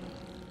same?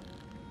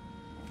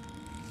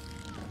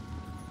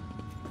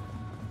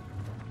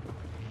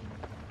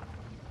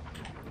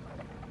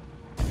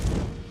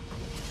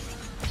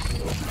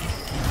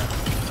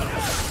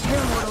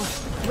 Here, mortal.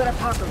 Let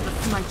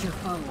Apocrypha smite your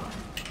foe.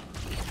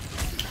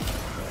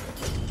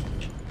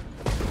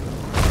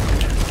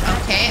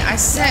 Okay, I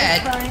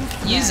said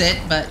use it,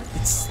 but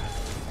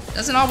it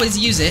doesn't always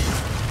use it.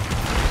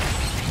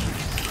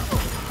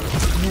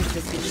 This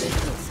is the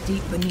mythos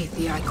deep beneath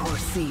the Icor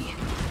Sea.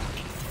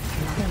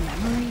 Another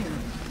memory or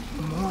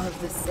more of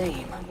the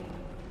same?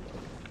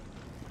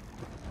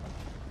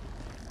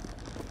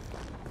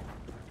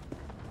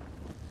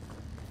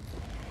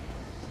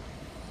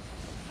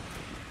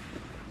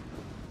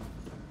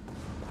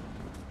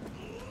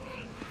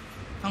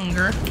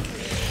 Hunger.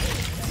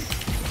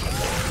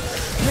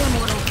 Here,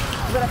 mortal.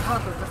 Let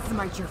Apocrypha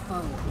smite your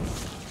foe.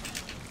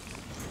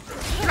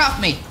 Get off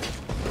me.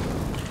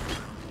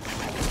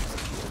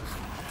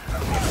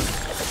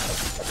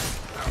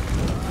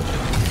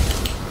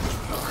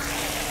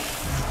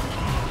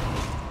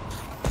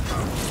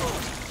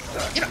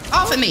 Get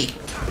off of me.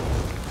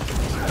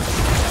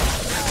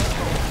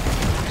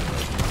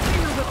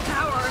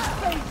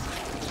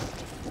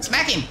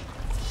 Smack him.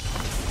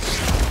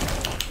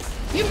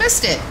 You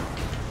missed it.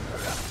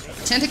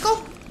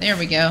 Tentacle? There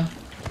we go.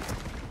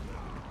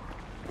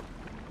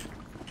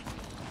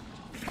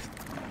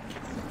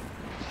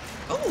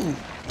 Oh.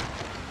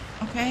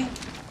 Okay.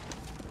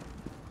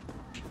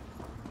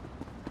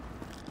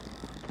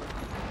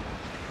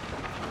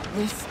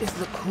 This is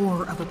the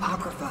core of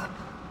Apocrypha.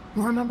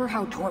 Remember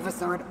how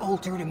Torvasard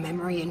altered a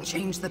memory and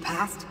changed the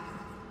past?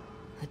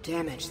 The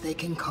damage they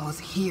can cause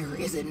here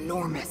is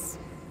enormous.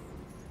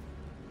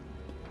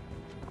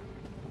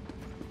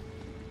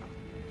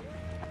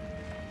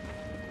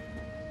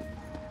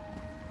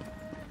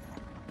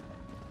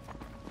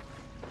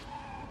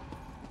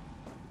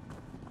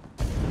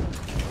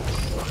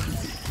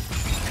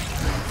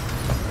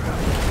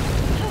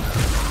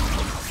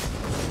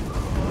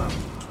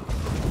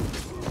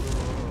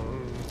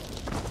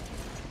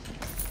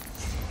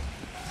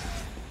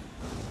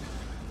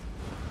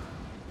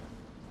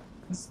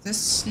 Is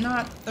this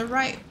not the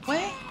right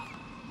way?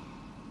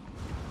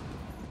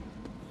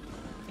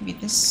 Maybe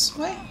this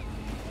way?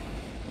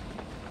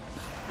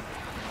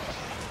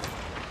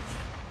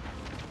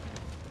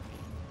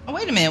 Oh,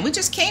 wait a minute. We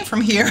just came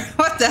from here.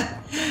 What the?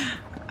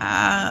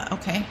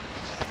 Okay.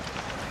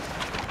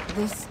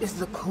 This is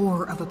the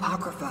core of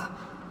Apocrypha.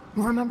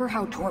 Remember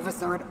how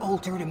Torvasard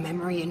altered a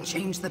memory and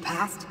changed the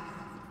past?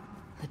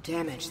 The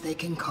damage they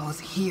can cause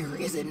here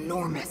is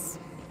enormous.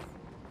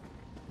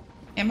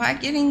 Am I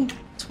getting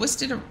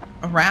twisted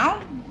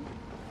around?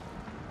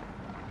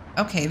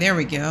 Okay, there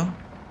we go.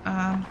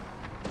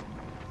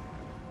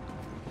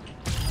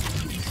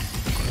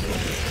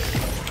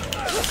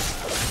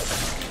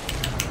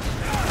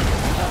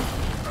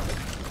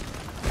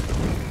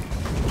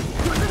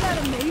 Wasn't that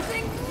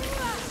amazing?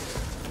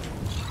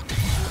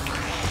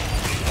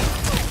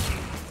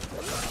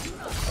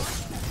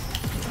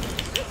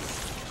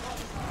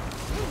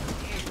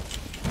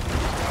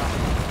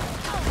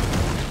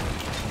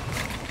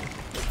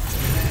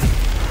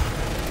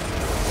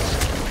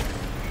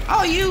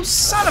 Oh, you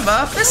son of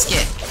a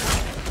biscuit.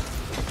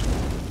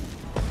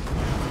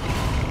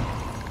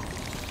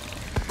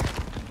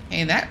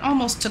 Okay, that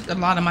almost took a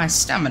lot of my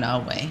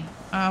stamina away.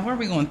 Where are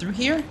we going? Through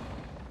here?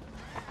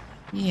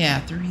 Yeah,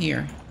 through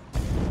here.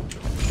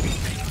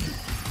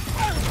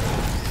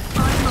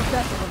 I'm a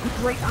vessel of the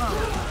Great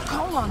Eye.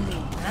 Call on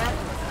me. That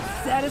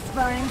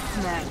satisfying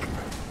snack.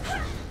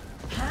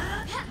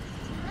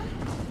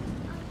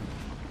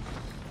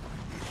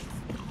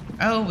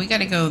 Oh, we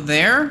gotta go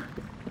there?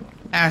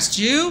 Past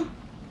you?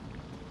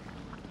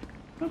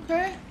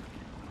 Okay.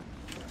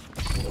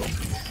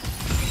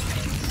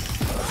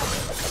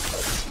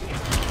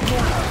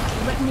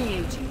 Let me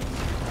aid you.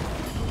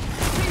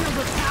 Feel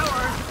the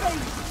power of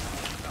faith.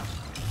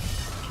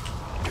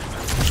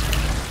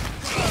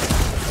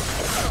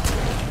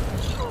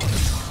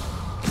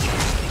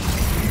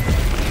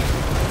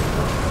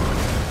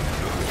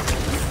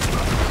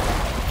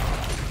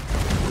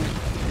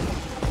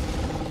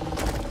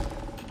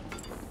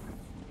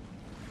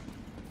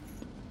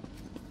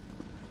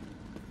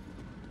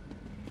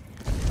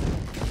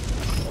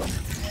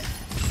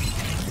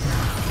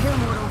 Here,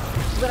 mortal.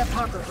 Let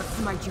Apocrypha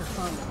smite your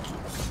foe.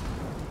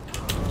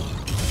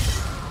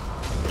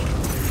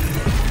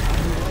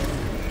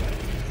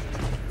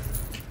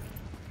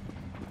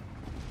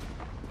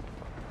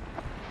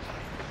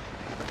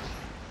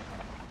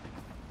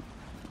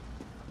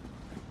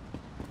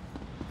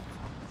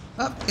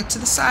 Oh, get to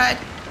the side.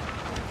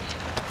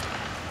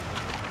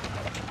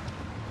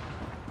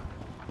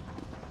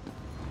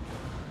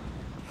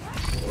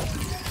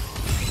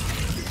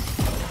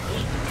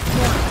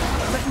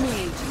 Let me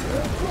aid you.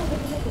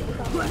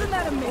 Wasn't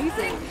that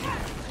amazing?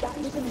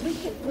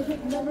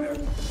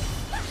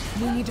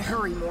 We need to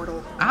hurry,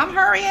 mortal. I'm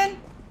hurrying.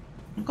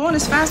 I'm going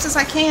as fast as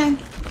I can.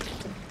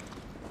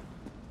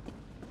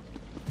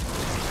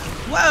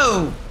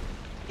 Whoa!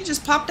 He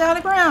just popped out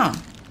of the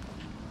ground.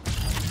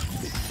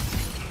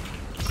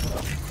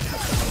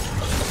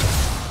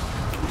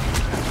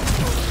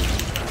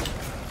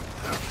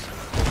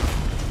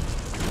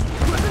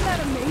 Wasn't that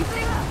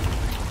amazing?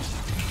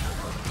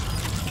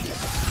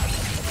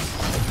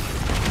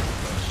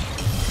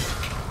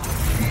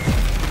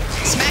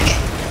 Smack it.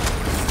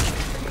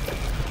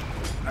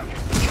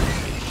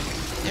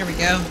 There we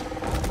go.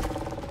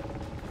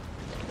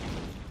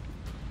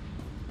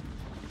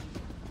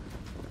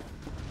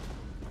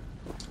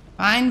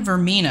 Find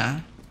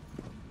Vermina.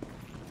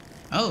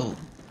 Oh.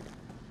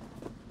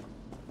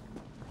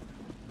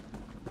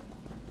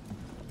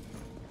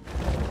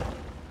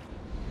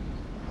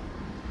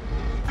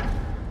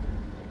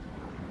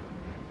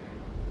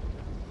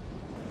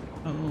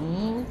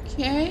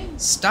 Okay.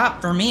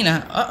 Stop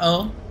Vermina.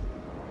 Uh-oh.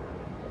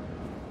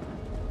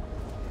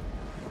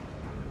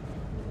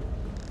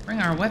 Bring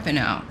our weapon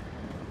out.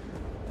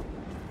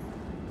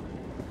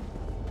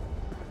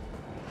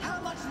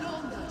 How much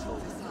longer,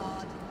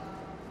 Torvasard?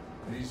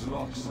 These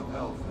locks of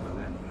hell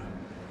forever.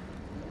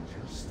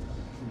 Just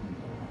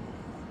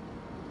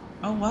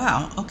Oh,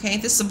 wow. Okay,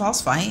 this is a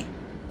boss fight.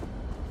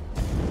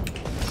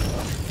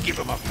 Give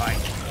him a fight.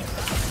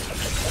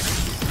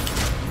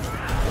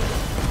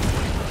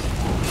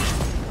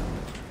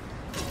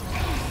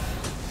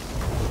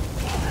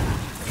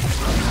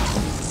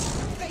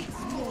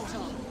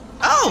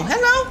 Oh,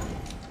 hello.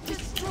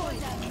 Destroy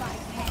them by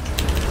hand.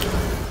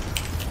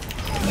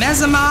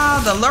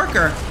 Nezima the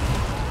Lurker.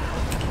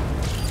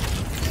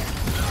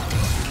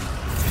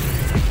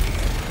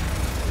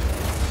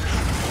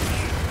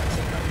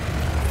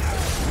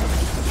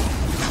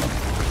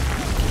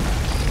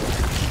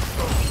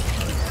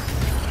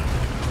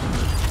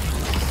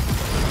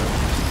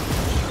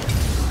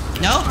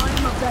 Nope.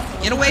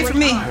 Get away from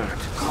me.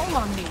 Call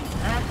on me.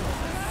 That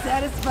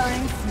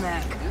satisfying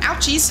snack.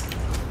 Ouchies.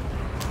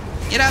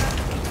 Get up.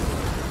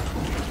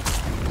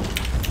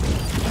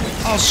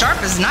 Oh,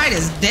 Sharp as Night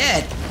is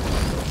dead.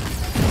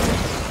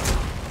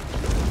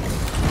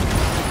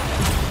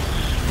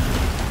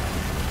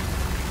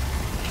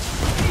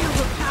 Feel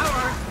the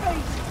power of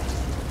fate.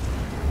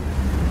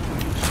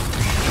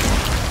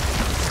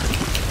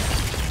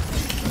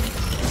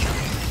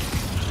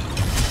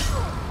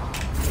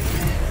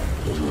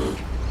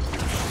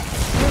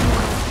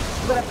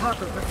 Let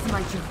Apocrypha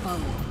smite your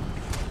foe.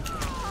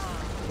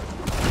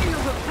 Feel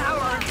the power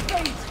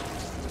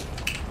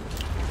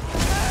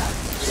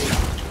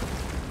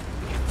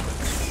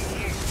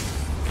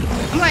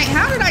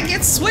How did I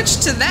get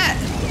switched to that?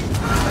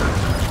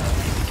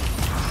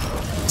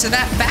 To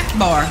that back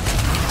bar?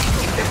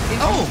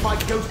 Oh,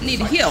 need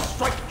to heal.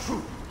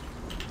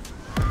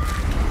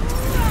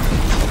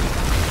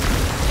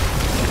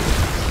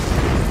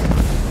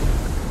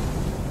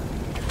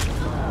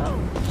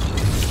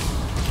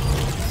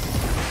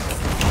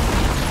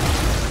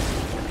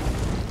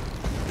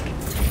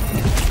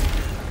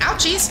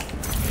 Ouchies.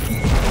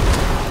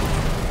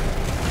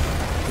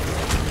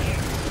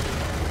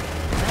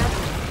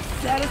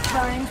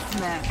 Satisfying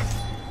smack.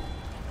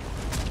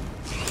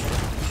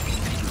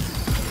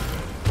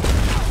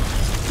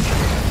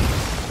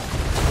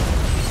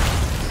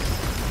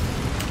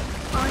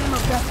 I am a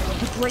vessel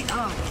with a great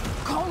eye.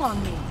 Call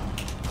on me.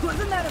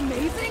 Wasn't that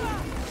amazing?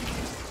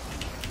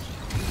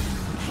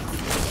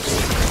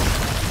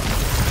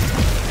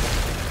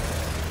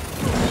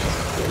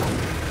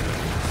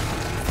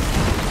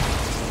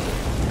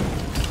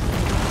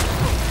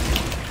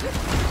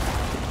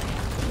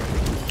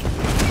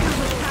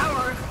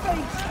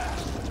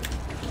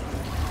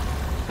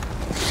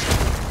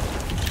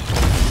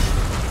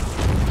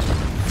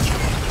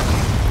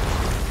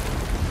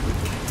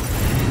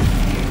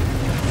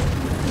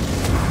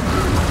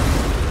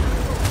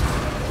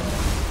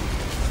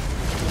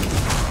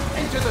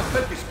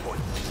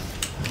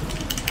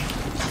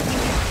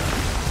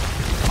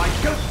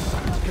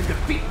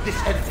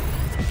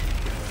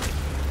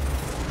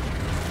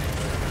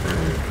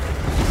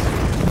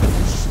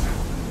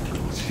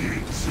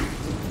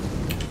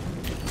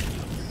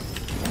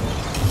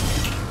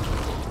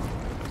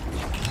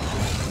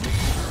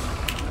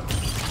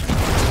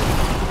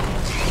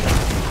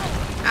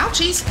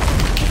 Ouchies.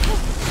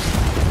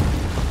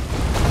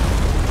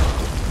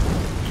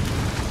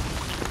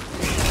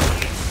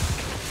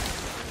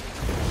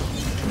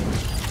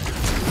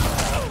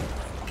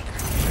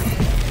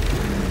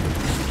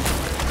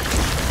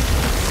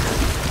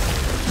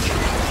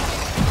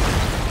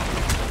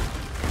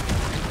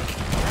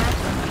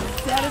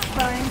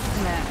 Satisfying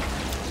snack.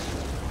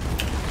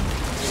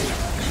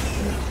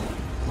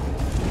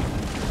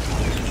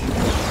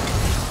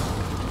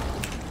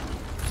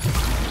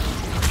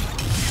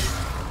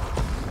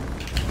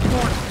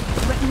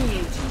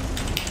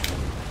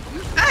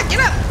 Get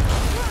up!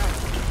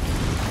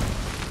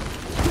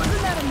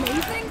 Wasn't that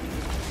amazing?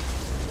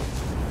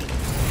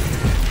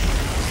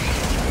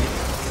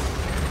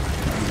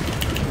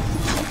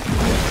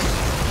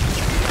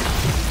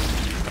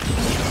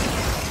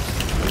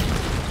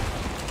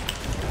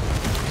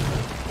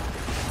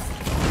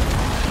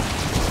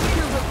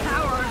 Feel the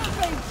power of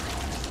fate.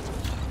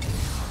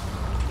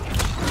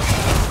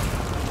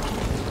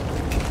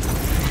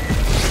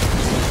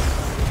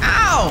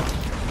 Ow!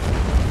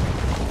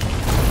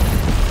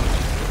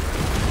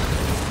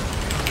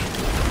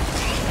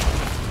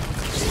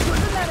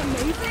 Wasn't that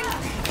amazing?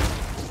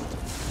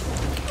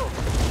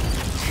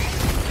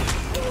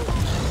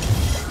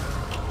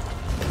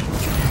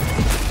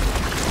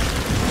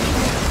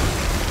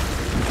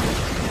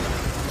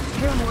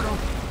 Here, mortal.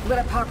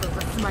 Let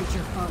Apocrypha smite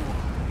your foe.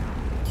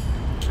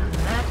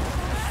 That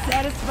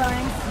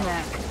satisfying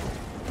snack.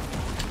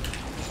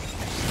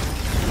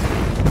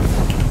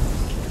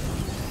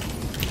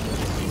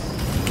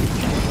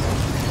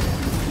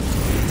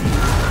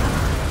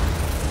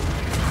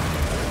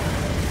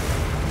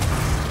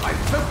 I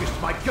focused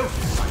my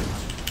ghost sight.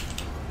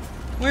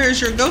 Where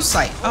is your ghost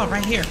sight? Oh,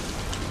 right here.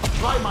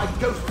 Apply my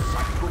ghost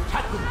sight to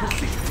attack with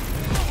precision.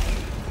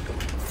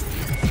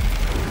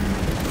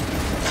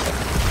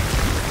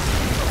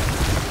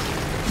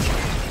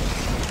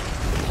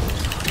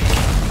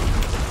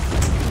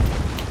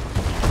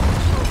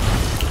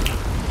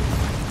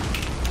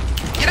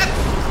 Get up!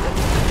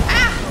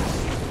 Ah!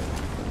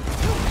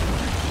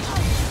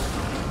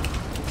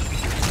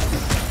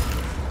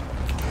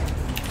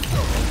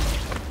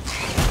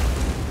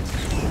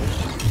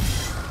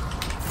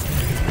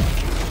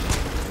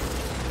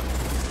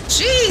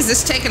 Jeez,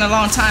 it's taking a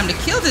long time to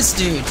kill this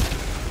dude.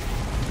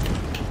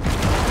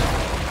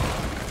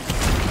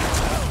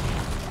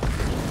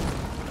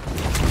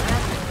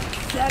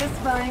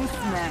 Satisfying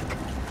snack.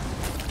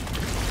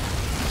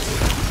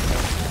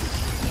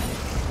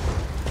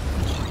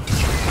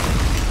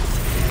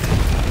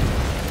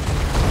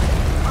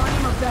 I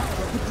am a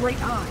vessel with a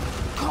great eye.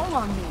 Call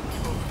on me.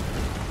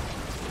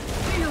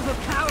 Feel the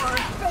power of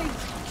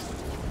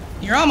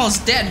fate. You're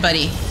almost dead,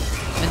 buddy.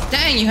 But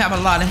dang, you have a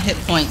lot of hit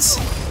points.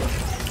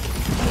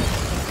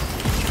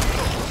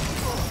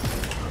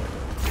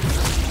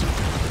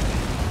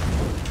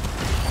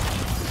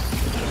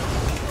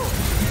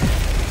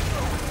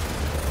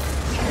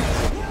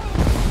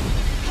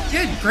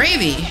 Good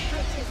gravy.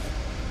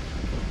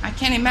 I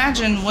can't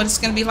imagine what it's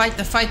going to be like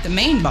to fight the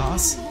main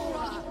boss.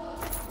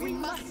 We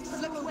must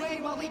slip away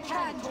while we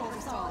can,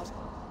 Torvasard.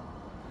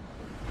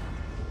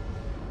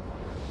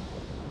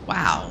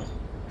 Wow.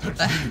 The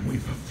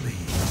Dreamweaver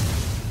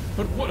flees.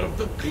 But what of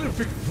the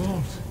Glyphic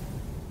Vault?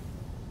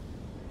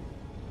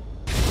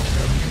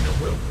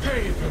 Hermina will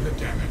pay for the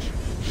damage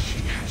she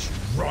has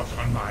wrought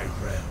on my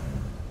realm.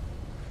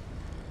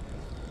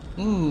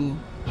 Ooh.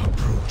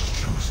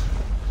 Approach, chosen.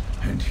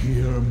 and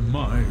hear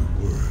my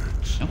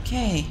words.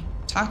 Okay,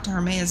 talk to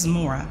Hermea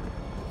Zamora.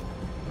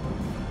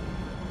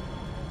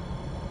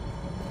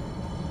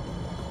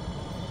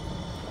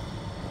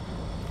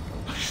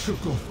 I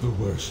shook off the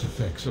worst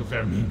effects of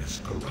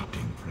Vermina's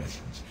corrupting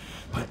presence,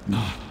 but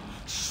not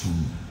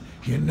soon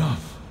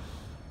enough.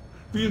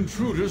 The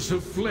intruders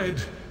have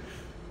fled,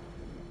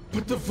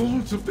 but the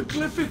vault of the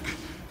Glyphic,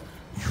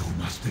 you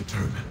must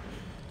determine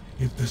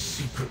if the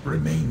secret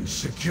remains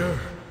secure.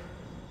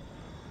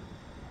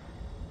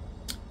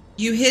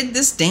 You hid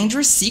this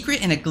dangerous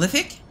secret in a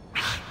Glyphic?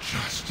 Not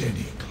just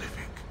any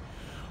Glyphic.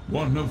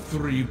 One of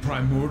 3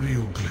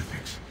 primordial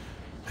Glyphics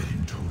that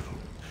in total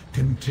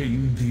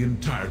contain the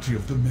entirety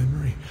of the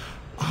memory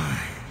I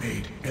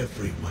made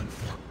everyone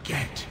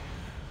forget.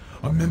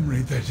 A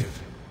memory that,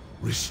 if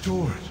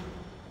restored,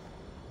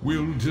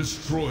 will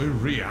destroy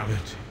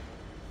reality.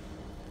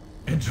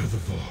 Enter the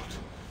vault.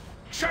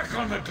 Check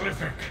on the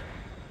Glyphic.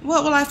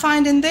 What will I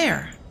find in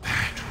there?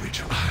 That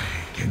which I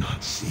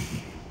cannot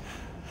see.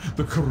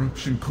 The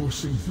corruption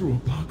coursing through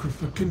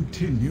Apocrypha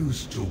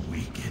continues to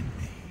weaken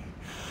me.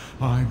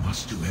 I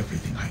must do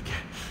everything I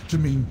can to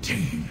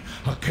maintain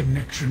a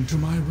connection to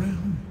my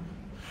realm.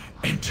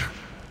 Enter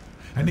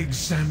and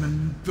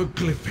examine the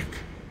Glyphic.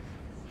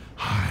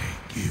 I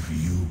give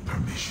you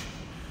permission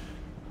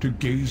to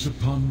gaze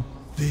upon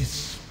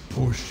this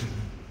portion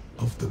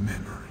of the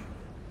memory.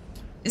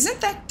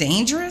 Isn't that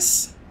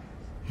dangerous?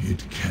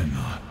 It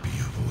cannot be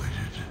avoided.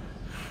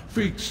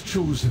 Fate's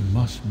chosen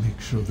must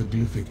make sure the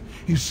Glyphic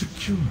is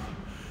secure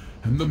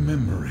and the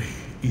memory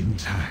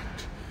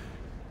intact.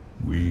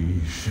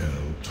 We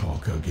shall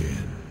talk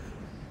again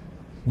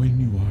when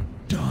you are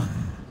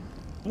done.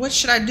 What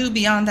should I do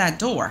beyond that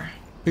door?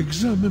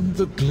 Examine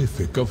the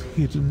Glyphic of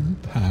hidden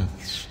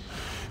paths.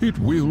 It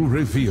will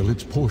reveal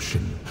its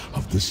portion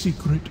of the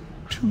secret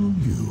to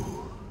you.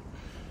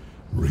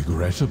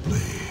 Regrettably,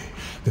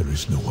 there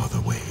is no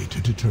other way to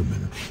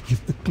determine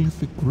if the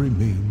Glyphic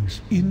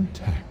remains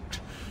intact.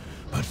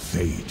 But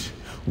fate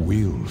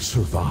will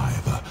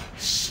survive a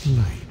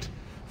slight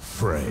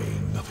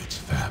fraying of its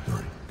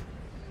fabric.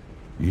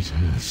 It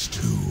has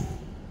to.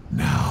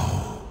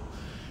 Now,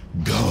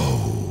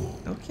 go.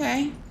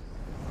 Okay.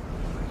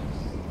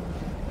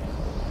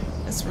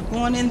 Guess we're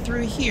going in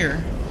through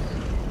here.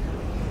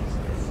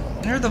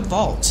 Enter the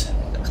vault.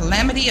 The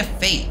calamity of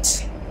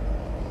fate.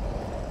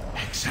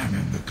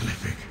 Examine the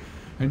Glyphic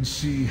and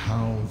see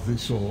how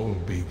this all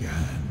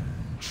began,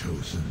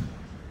 Chosen.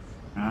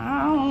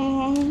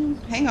 Oh,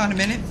 hang on a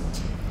minute.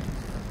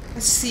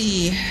 Let's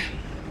see.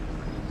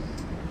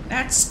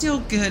 That's still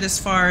good as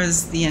far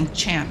as the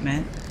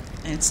enchantment.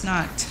 It's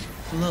not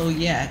low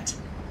yet.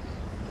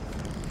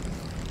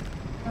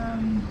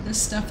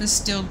 This stuff is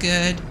still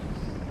good.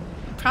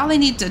 Probably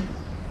need to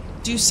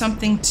do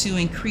something to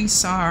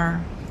increase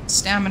our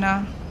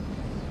stamina.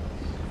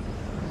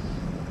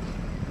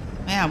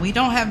 Yeah, we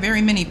don't have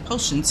very many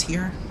potions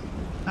here.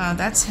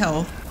 That's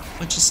health,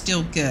 which is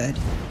still good.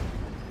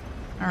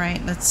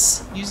 Alright,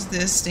 let's use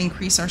this to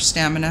increase our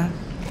stamina.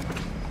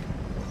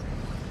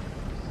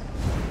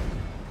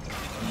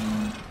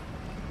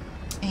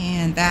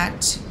 And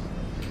that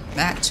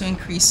to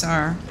increase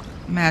our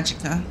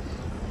Magicka.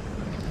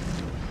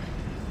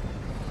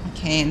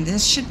 Okay, and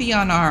this should be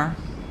on our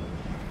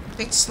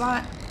quick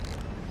slot.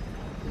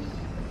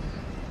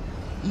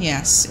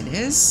 Yes, it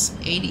is.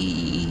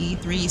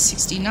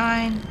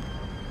 8369.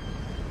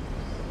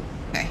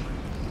 Okay.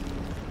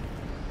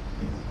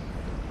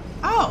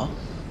 Oh,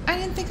 I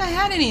didn't think I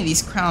had any of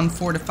these crown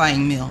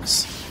fortifying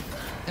meals.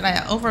 Did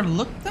I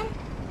overlook them?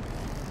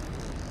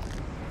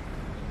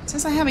 It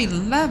says I have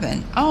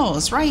 11. Oh,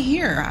 it's right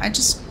here. I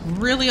just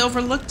really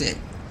overlooked it.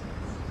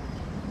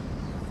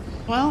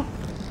 Well,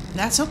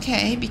 that's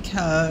okay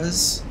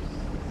because...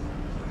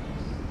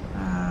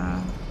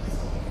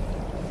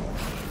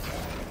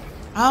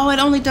 oh, it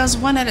only does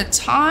one at a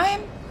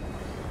time?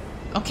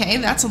 Okay,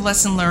 that's a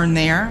lesson learned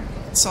there.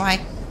 So I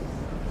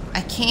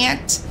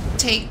can't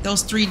take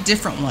those 3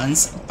 different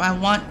ones. If I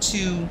want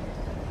to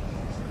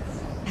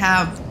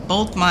have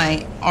both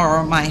my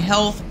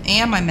health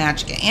and my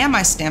Magicka and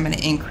my stamina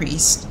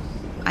increased,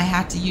 I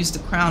have to use the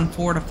crown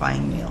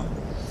fortifying meal,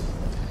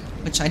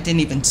 which I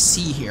didn't even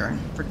see here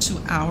for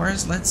 2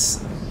 hours.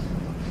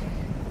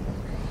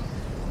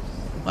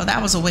 Well,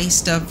 that was a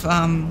waste of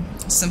some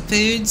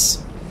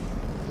foods.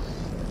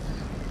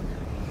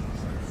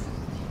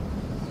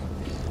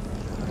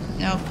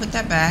 No, put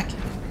that back.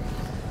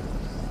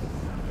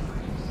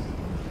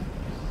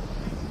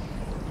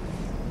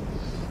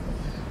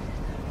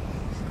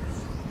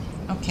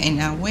 Okay,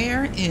 now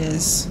where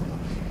is...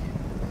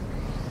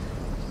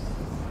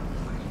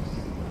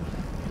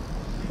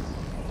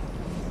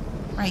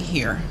 right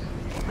here.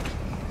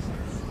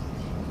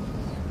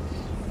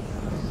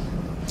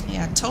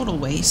 Yeah, total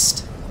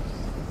waste.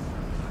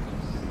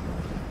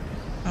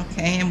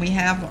 Okay, and we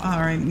have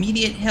our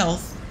immediate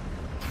health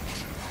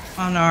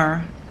on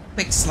our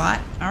quick slot.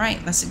 All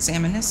right, let's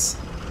examine this.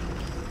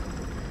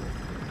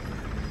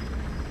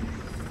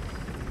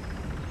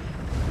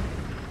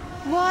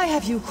 Why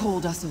have you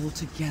called us all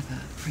together,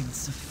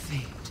 Prince of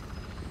Fate?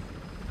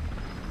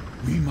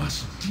 We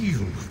must deal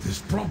with this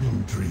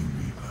problem,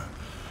 Dreamweaver.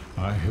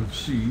 I have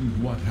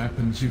seen what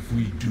happens if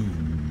we do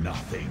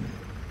nothing.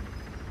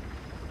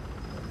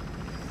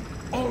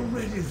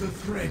 Already the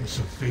threads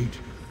of fate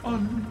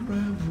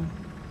unravel.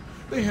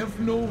 They have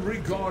no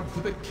regard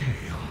for the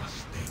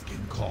chaos they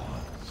can cause.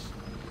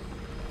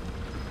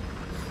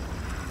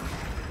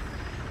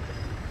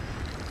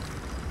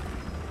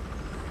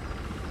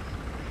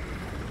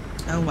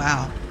 Oh,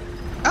 wow.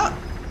 Oh,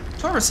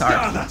 Torvasard.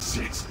 Ah, that's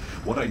it.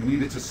 What I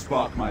needed to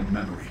spark my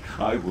memory.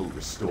 I will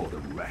restore the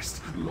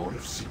rest. Lord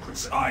of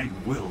Secrets, I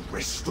will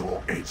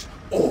restore it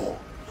all.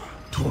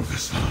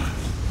 Torvasard.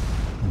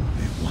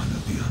 Only one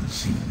of the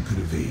unseen could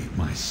evade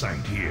my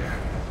sight here.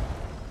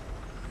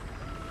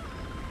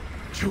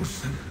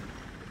 Chosen,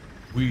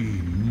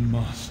 we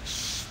must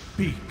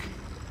speak.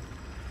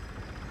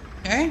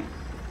 Okay.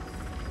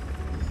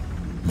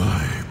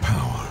 My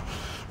power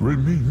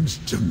remains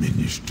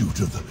diminished due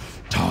to the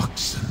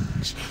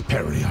toxins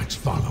Periite's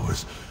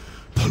followers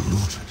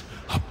polluted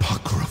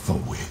Apocrypha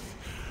with.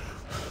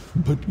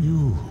 But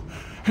you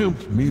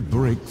helped me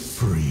break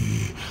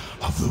free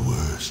of the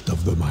worst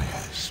of the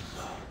miasma.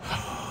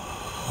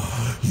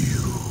 You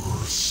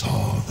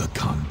saw the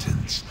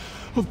contents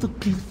of the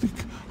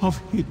Glyphic of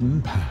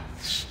Hidden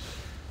Paths,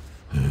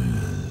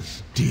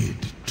 as did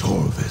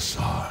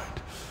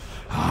Torvasard.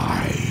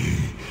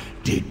 I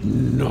did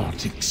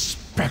not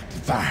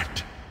expect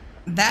that.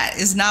 That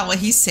is not what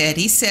he said.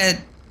 He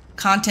said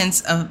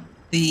contents of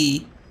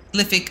the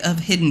Glyphic of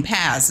Hidden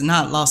Paths,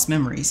 not lost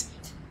memories.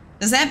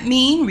 Does that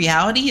mean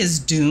reality is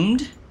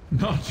doomed?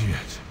 Not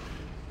yet.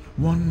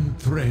 One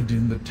thread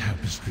in the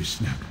tapestry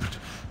snapped, but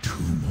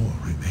two more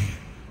remain.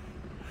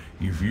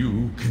 If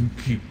you can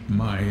keep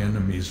my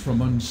enemies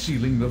from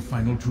unsealing the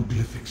final two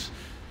glyphics,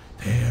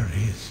 there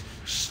is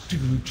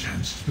still a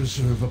chance to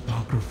preserve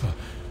Apocrypha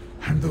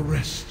and the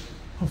rest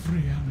of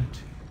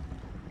reality.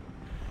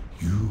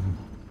 You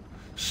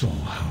saw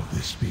how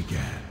this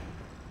began.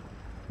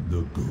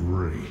 The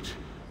great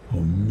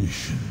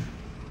omission.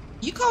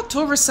 You called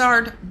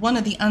Torvasard one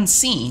of the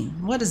unseen.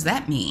 What does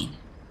that mean?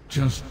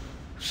 Just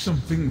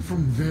something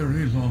from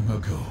very long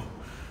ago.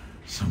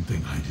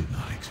 Something I did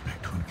not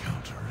expect to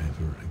encounter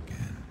ever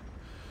again.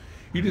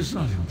 It is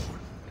not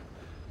important.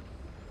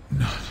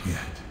 Not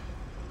yet.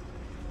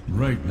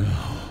 Right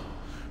now,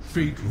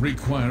 fate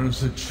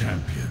requires a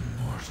champion,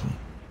 mortal.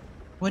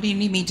 What do you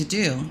need me to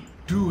do?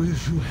 Do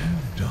as you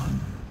have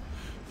done.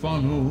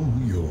 Follow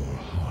your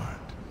heart.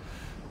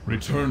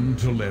 Return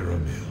to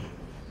Laramil.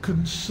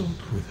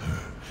 Consult with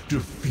her.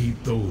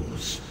 Defeat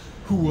those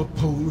who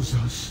oppose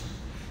us.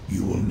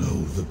 You will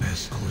know the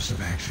best course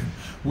of action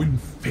when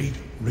fate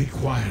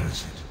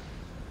requires it.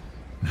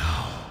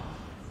 Now,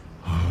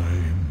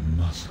 I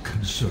must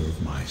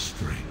conserve my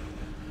strength.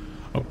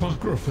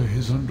 Apocrypha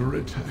is under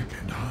attack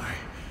and I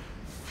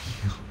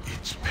feel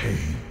its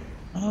pain.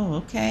 Oh,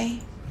 okay.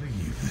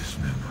 Leave this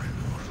memory,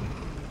 mortal.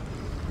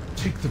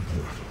 Take the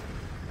portal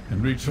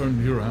and return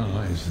to your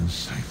allies in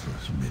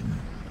Cypher's Midden.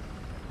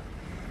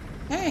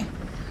 Hey.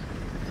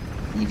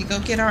 Need to go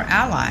get our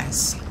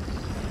allies.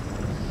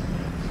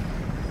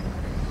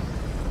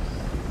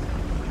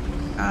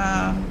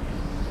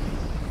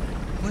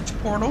 Which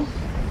portal?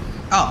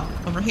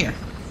 Oh, over here.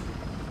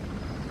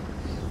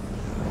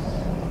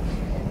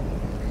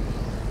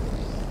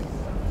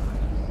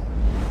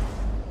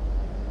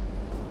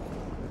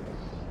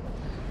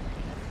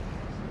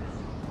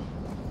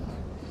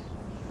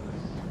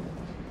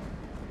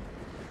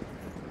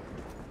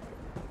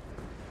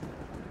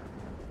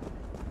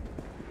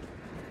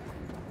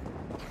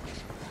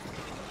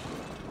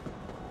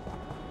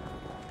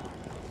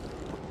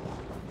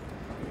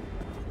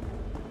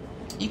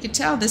 You could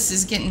tell this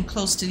is getting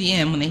close to the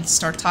end when they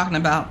start talking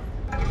about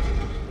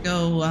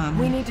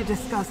We need to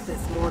discuss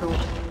this, mortal.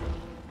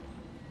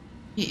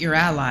 Get your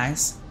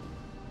allies.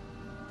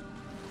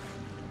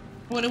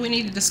 What do we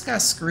need to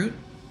discuss, Scroot?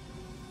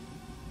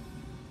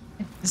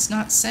 It's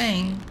not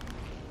saying...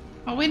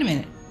 Oh, wait a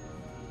minute.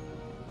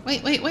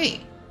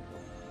 Wait.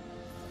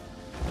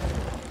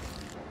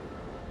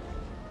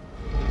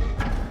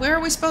 Where are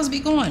we supposed to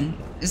be going?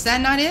 Is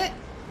that not it?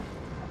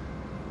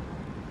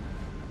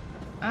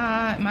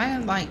 Am I,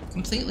 like,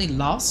 completely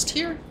lost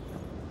here?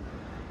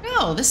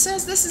 No, this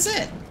says this is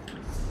it.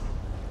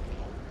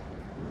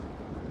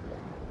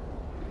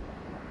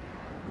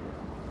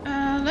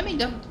 Let me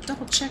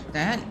double check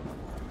that.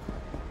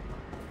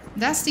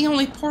 That's the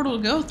only portal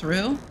to go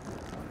through.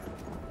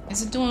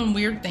 Is it doing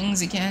weird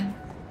things again?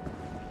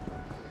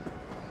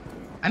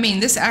 I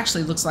mean, this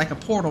actually looks like a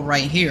portal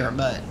right here,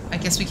 but I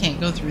guess we can't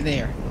go through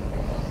there.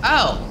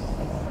 Oh.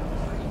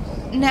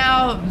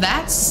 Now,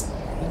 that's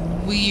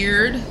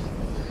weird.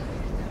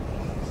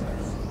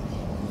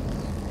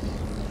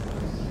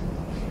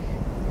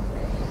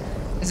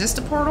 Is this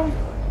the portal?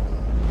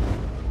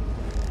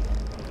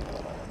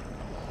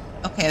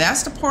 Okay,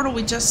 that's the portal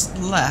we just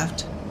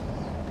left.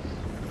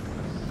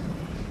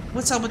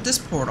 What's up with this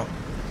portal?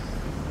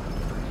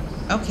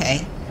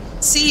 Okay.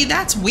 See,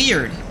 that's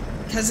weird.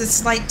 Because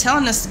it's like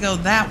telling us to go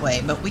that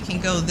way, but we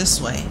can go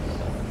this way.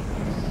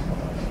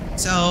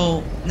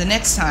 So, the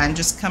next time,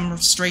 just come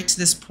straight to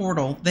this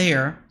portal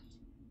there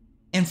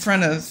in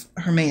front of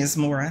Hermaeus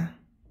Mora.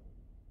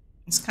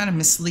 It's kind of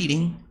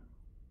misleading.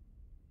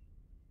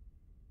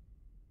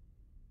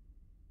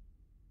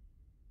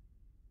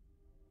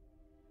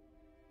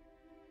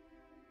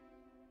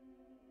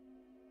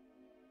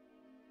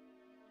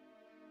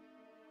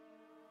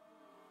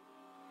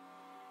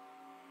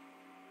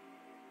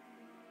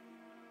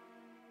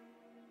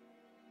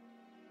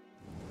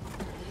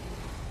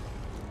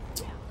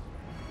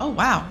 Oh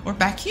wow, we're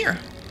back here.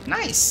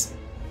 Nice.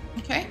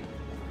 Okay.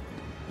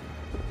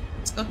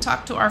 Let's go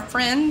talk to our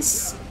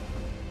friends.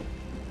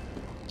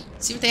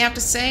 See what they have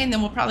to say, and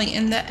then we'll probably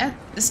end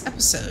this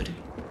episode.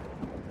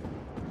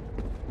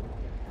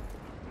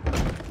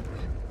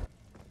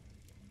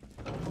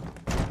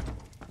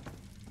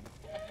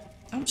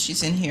 Oh,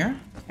 she's in here.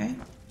 Okay.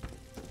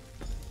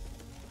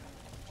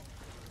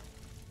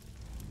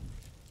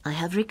 I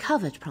have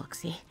recovered,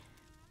 Proxy.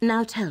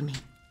 Now tell me,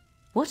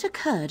 what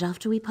occurred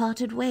after we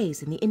parted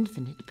ways in the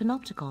Infinite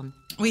Panopticon?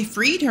 We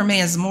freed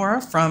Hermaeus Mora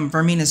from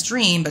Vermina's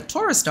dream, but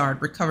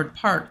Torresdard recovered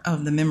part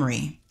of the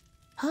memory.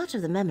 Part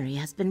of the memory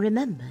has been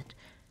remembered,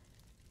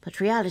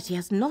 but reality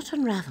has not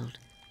unraveled.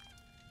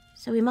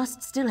 So we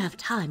must still have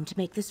time to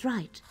make this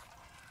right.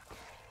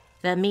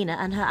 Vermina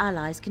and her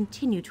allies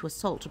continue to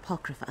assault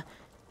Apocrypha,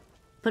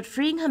 but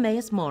freeing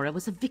Hermaeus Mora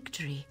was a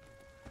victory.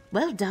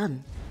 Well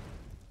done.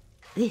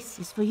 This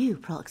is for you,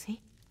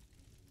 Proxy.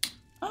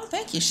 Oh,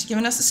 thank you. She's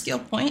given us a skill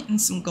point and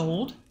some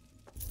gold.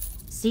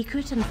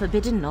 Secret and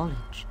forbidden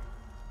knowledge.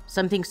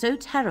 Something so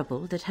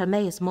terrible that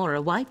Hermaeus Mora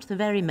wiped the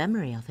very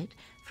memory of it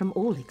from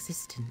all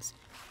existence.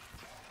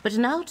 But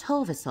now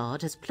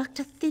Telvanni has plucked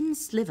a thin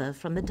sliver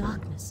from the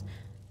darkness,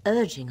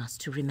 urging us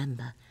to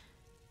remember.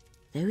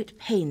 Though it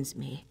pains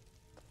me,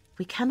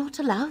 we cannot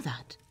allow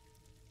that.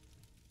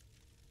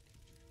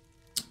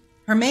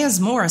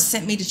 Hermaeus Mora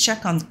sent me to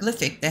check on the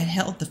glyphic that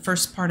held the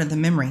first part of the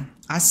memory.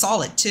 I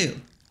saw it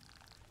too.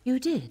 You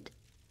did?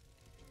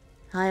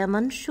 I am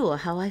unsure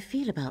how I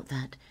feel about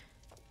that.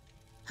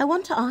 I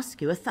want to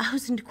ask you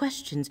 1,000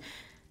 questions,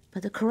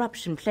 but the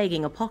corruption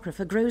plaguing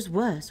Apocrypha grows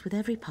worse with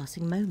every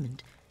passing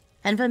moment,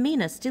 and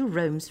Vermina still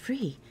roams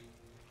free.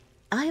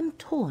 I am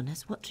torn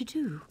as what to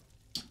do.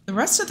 The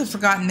rest of the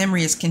forgotten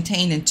memory is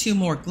contained in 2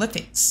 more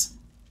glyphics.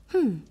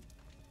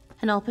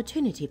 An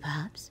opportunity,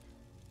 perhaps?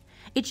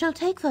 It shall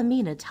take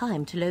Vermina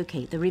time to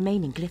locate the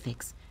remaining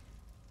glyphics.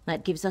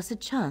 That gives us a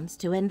chance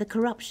to end the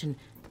corruption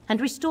and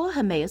restore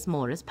Hermaeus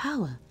Mora's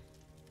power.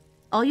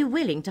 Are you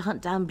willing to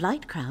hunt down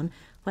Blightcrown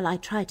while I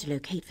try to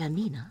locate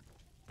Vermina?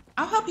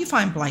 I'll help you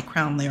find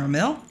Blightcrown,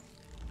 Laramil.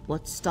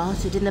 What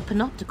started in the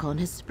Panopticon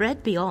has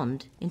spread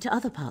beyond into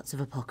other parts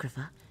of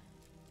Apocrypha.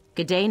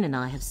 Gadain and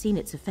I have seen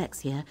its effects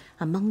here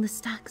among the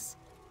stacks.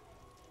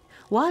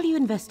 While you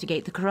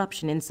investigate the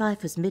corruption in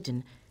Cypher's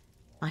Midden,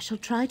 I shall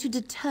try to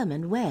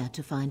determine where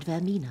to find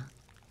Vermina.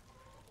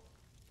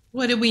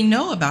 What do we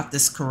know about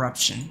this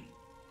corruption?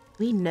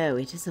 We know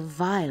it is a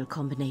vile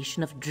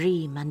combination of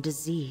dream and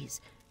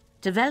disease,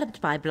 developed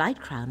by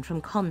Blightcrown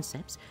from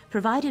concepts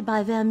provided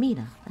by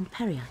Vermina and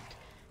Periite.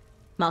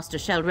 Master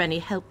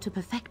Shelreni helped to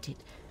perfect it,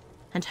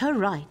 and her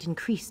rite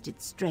increased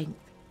its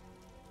strength.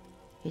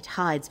 It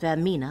hides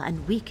Vermina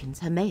and weakens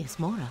Hermaeus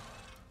Mora.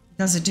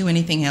 Does it do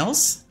anything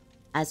else?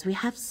 As we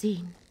have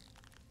seen,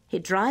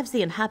 it drives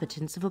the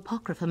inhabitants of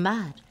Apocrypha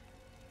mad,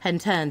 and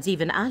turns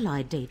even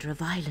allied Daedra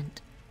violent.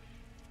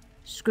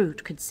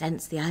 Scroot could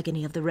sense the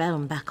agony of the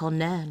realm back on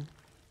Nairn.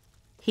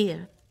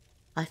 Here,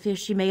 I fear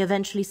she may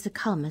eventually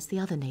succumb as the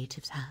other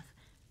natives have.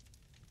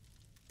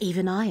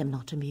 Even I am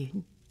not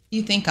immune.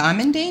 You think I'm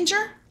in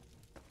danger?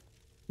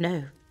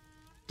 No.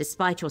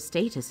 Despite your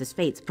status as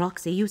Fate's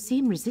proxy, you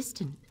seem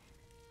resistant.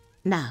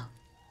 Now,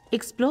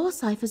 explore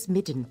Cypher's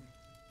Midden,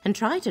 and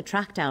try to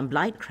track down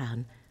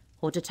Blightcrown,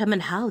 or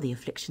determine how the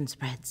affliction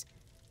spreads.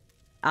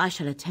 I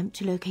shall attempt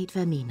to locate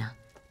Vermina.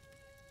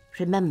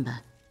 Remember,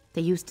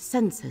 they used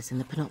sensors in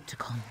the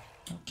Panopticon.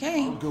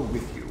 Okay. I'll go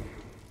with you.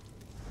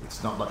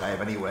 It's not like I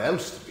have anywhere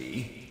else to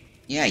be.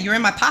 Yeah, you're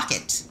in my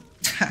pocket.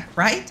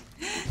 Right?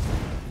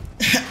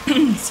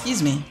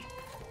 Excuse me.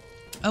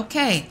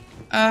 Okay.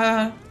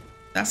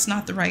 That's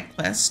not the right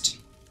quest.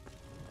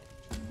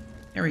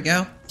 There we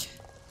go.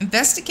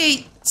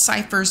 Investigate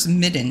Cypher's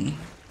Midden.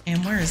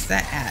 And where is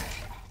that at?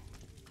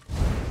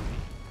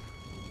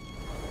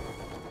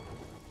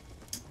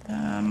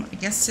 I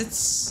guess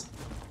it's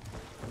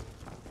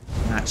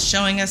not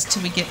showing us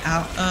till we get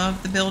out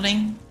of the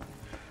building.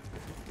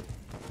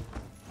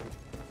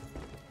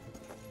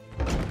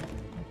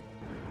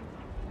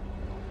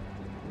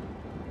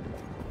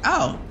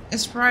 Oh,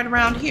 it's right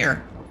around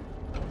here.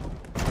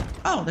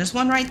 Oh, there's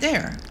one right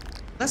there.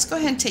 Let's go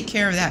ahead and take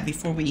care of that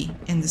before we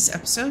end this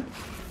episode.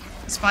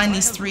 Let's find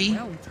these 3.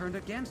 Turned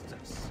against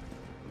us.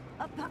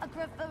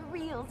 Apocrypha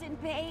reels in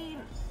pain,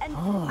 and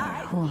Poor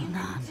I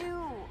Hulnan. too.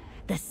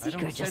 The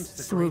Seeker just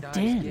swooped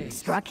in,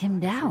 struck him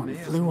down,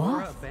 flew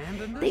off.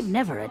 They've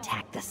never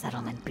attacked the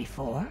settlement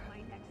before.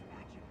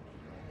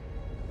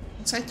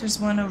 Looks like there's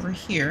one over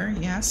here,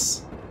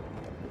 yes.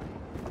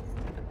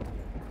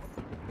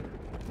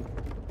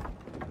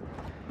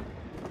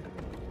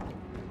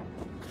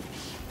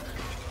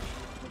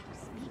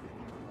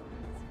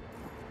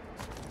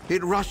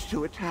 It rushed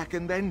to attack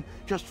and then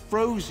just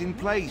froze in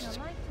place.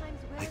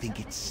 I think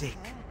it's sick.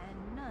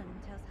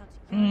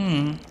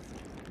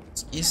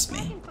 Excuse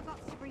me.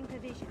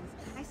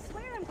 I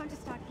swear I'm going to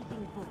start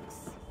eating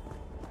books.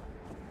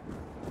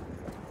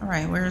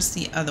 Alright, where's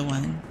the other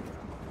one?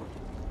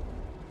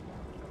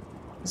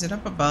 Is it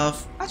up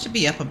above? I should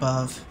be up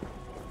above.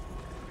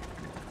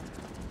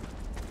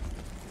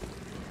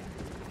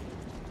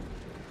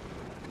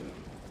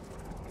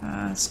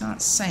 It's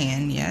not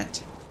saying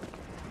yet.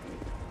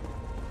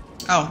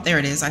 Oh, there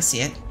it is. I see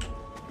it.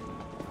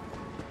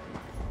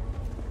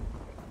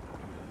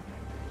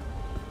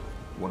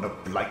 One of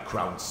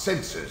Blightcrown's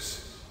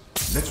sensors.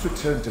 Let's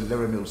return to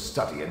Leramil's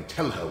study and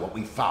tell her what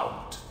we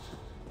found.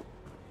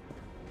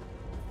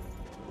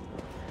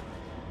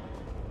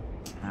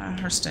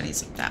 Her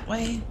study's up that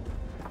way.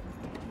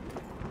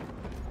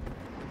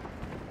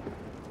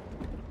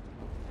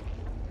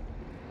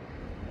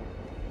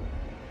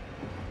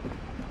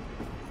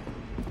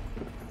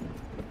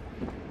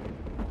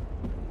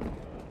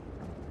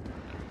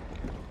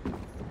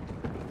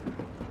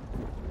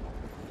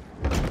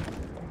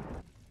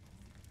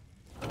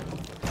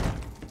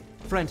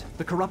 Friend,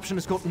 the corruption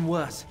has gotten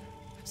worse.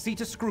 See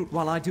to Scroot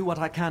while I do what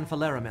I can for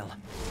Leramil.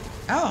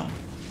 Oh.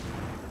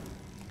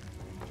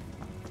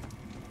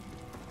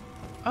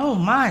 Oh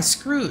my,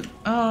 Scroot.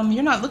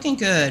 You're not looking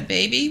good,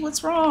 baby.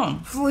 What's wrong?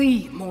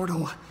 Flee,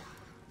 mortal.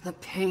 The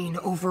pain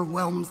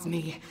overwhelms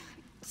me.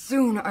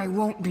 Soon I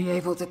won't be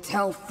able to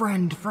tell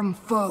friend from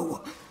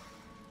foe.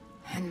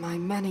 And my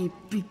many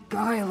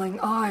beguiling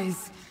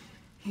eyes,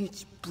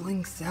 each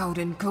blinks out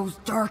and goes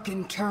dark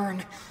in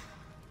turn.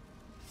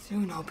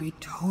 Soon I'll be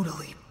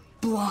totally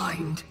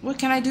blind. What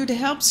can I do to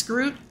help,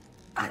 Scroot?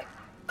 I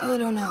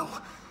don't know.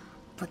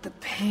 But the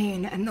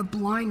pain and the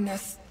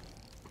blindness...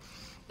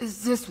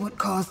 Is this what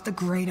caused the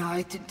Great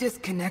Eye to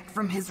disconnect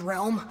from his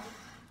realm?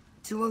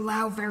 To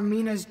allow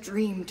Vermina's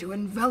dream to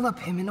envelop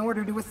him in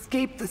order to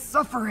escape the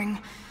suffering?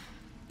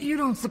 You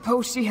don't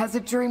suppose she has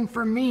a dream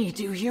for me,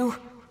 do you?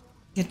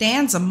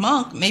 G'dan's a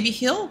monk. Maybe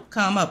he'll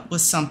come up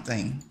with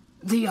something.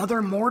 The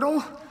other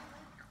mortal?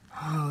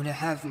 Oh, to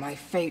have my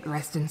fate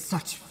rest in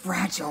such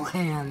fragile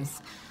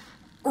hands.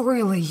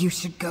 Really, you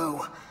should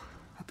go.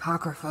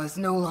 Apocrypha is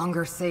no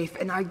longer safe,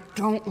 and I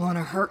don't want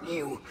to hurt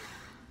you.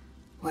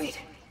 Wait.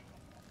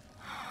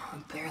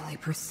 A barely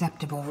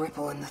perceptible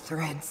ripple in the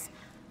threads.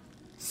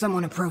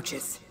 Someone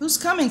approaches. Who's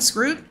coming,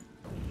 Scroot?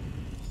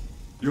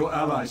 Your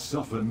allies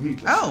suffer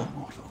needlessly,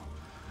 mortal.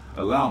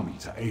 Allow me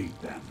to aid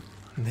them.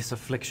 This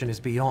affliction is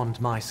beyond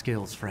my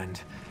skills,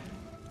 friend.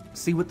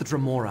 See what the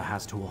Dremora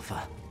has to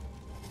offer.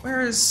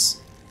 Where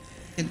is...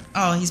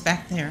 Oh, he's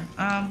back there.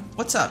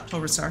 What's up,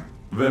 Torbasar?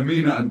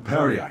 Vermina and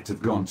Periite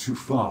have gone too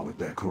far with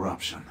their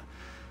corruption.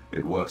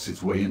 It works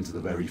its way into the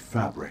very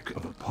fabric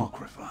of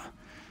Apocrypha.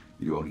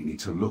 You only need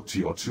to look to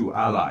your two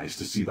allies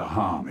to see the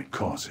harm it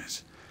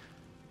causes.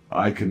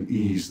 I can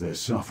ease their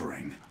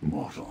suffering,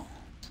 mortal.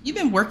 You've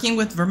been working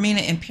with Vermina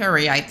and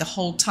Periite the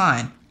whole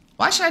time.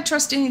 Why should I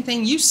trust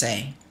anything you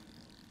say?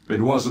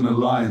 It was an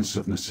alliance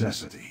of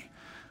necessity.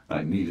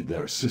 I needed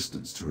their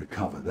assistance to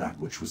recover that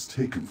which was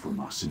taken from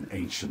us in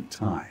ancient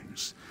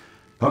times.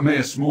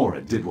 Hermaeus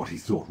Mora did what he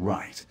thought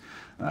right,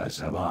 as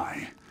have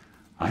I.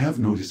 I have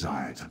no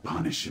desire to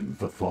punish him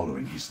for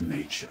following his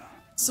nature.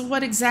 So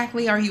what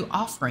exactly are you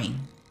offering?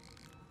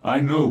 I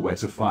know where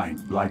to find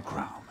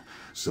Blightcrown,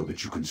 so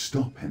that you can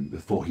stop him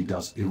before he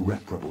does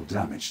irreparable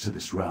damage to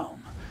this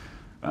realm.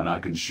 And I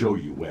can show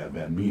you where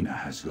Vermina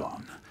has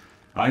gone.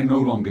 I no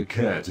longer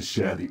care to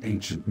share the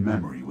ancient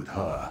memory with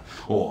her,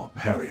 or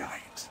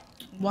Periite.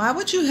 Why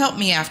would you help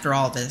me after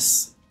all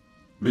this?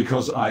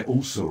 Because I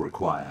also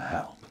require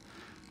help.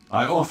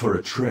 I offer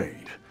a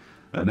trade,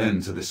 an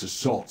end to this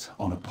assault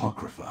on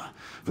Apocrypha,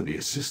 for the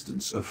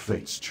assistance of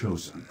Fate's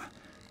Chosen.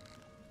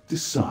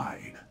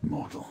 Decide,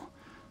 mortal.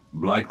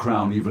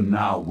 Blightcrown even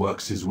now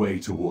works his way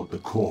toward the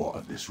core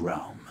of this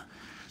realm.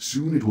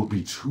 Soon it will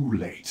be too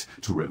late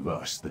to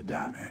reverse the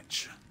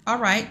damage. All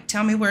right,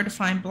 tell me where to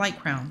find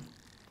Blightcrown.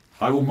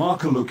 I will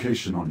mark a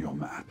location on your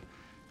map.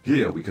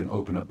 Here we can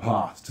open a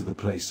path to the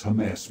place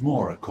Hermaeus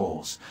Mora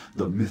calls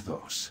the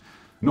Mythos.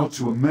 Not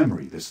to a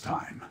memory this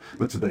time,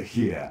 but to the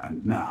here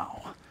and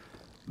now.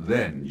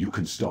 Then you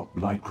can stop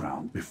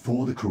Blightcrown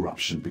before the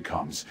corruption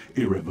becomes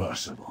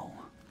irreversible.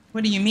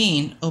 What do you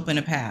mean, open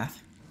a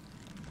path?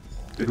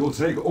 It will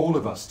take all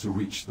of us to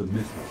reach the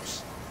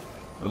Mythos.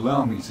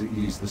 Allow me to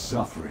ease the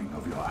suffering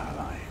of your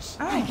allies.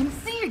 Oh. I can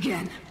see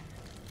again.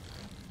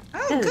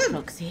 Oh, good.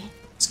 Proxy.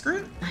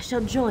 Screw. I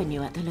shall join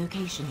you at the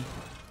location.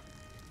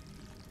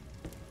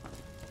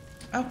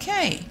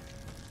 Okay.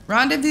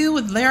 Rendezvous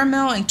with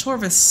Leramil and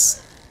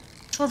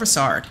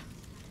Torvasard.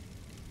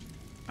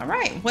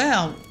 Alright,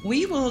 well,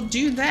 we will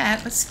do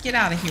that. Let's get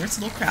out of here. It's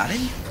a little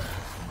crowded.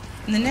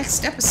 In the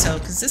next episode,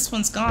 because this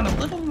one's gone a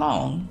little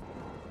long.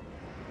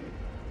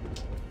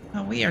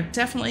 We are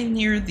definitely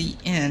near the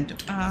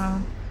end.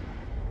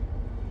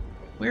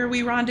 Where are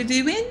we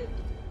rendezvousing?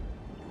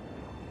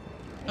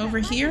 Over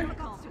here?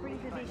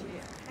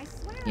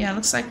 Yeah,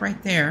 looks like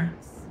right there.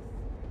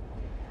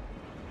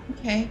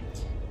 Okay.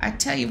 I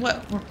tell you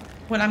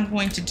what I'm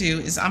going to do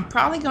is I'm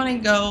probably going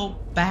to go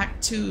back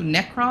to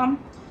Necrom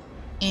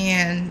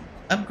and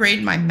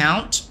upgrade my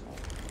mount.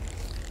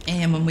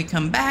 And when we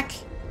come back,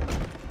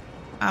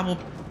 I will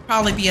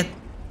probably be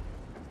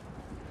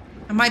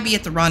I might be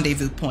at the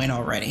rendezvous point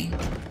already,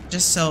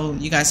 just so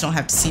you guys don't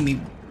have to see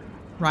me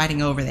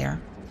riding over there.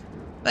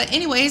 But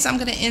anyways, I'm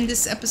going to end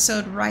this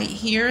episode right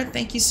here.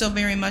 Thank you so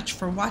very much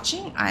for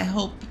watching. I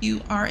hope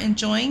you are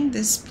enjoying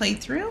this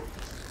playthrough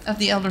of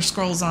the Elder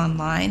Scrolls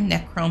Online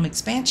Necrom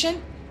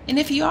expansion. And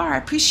if you are, I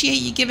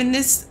appreciate you giving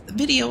this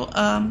video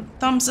a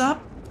thumbs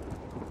up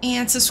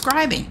and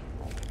subscribing.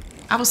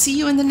 I will see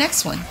you in the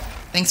next one.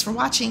 Thanks for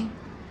watching.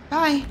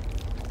 Bye.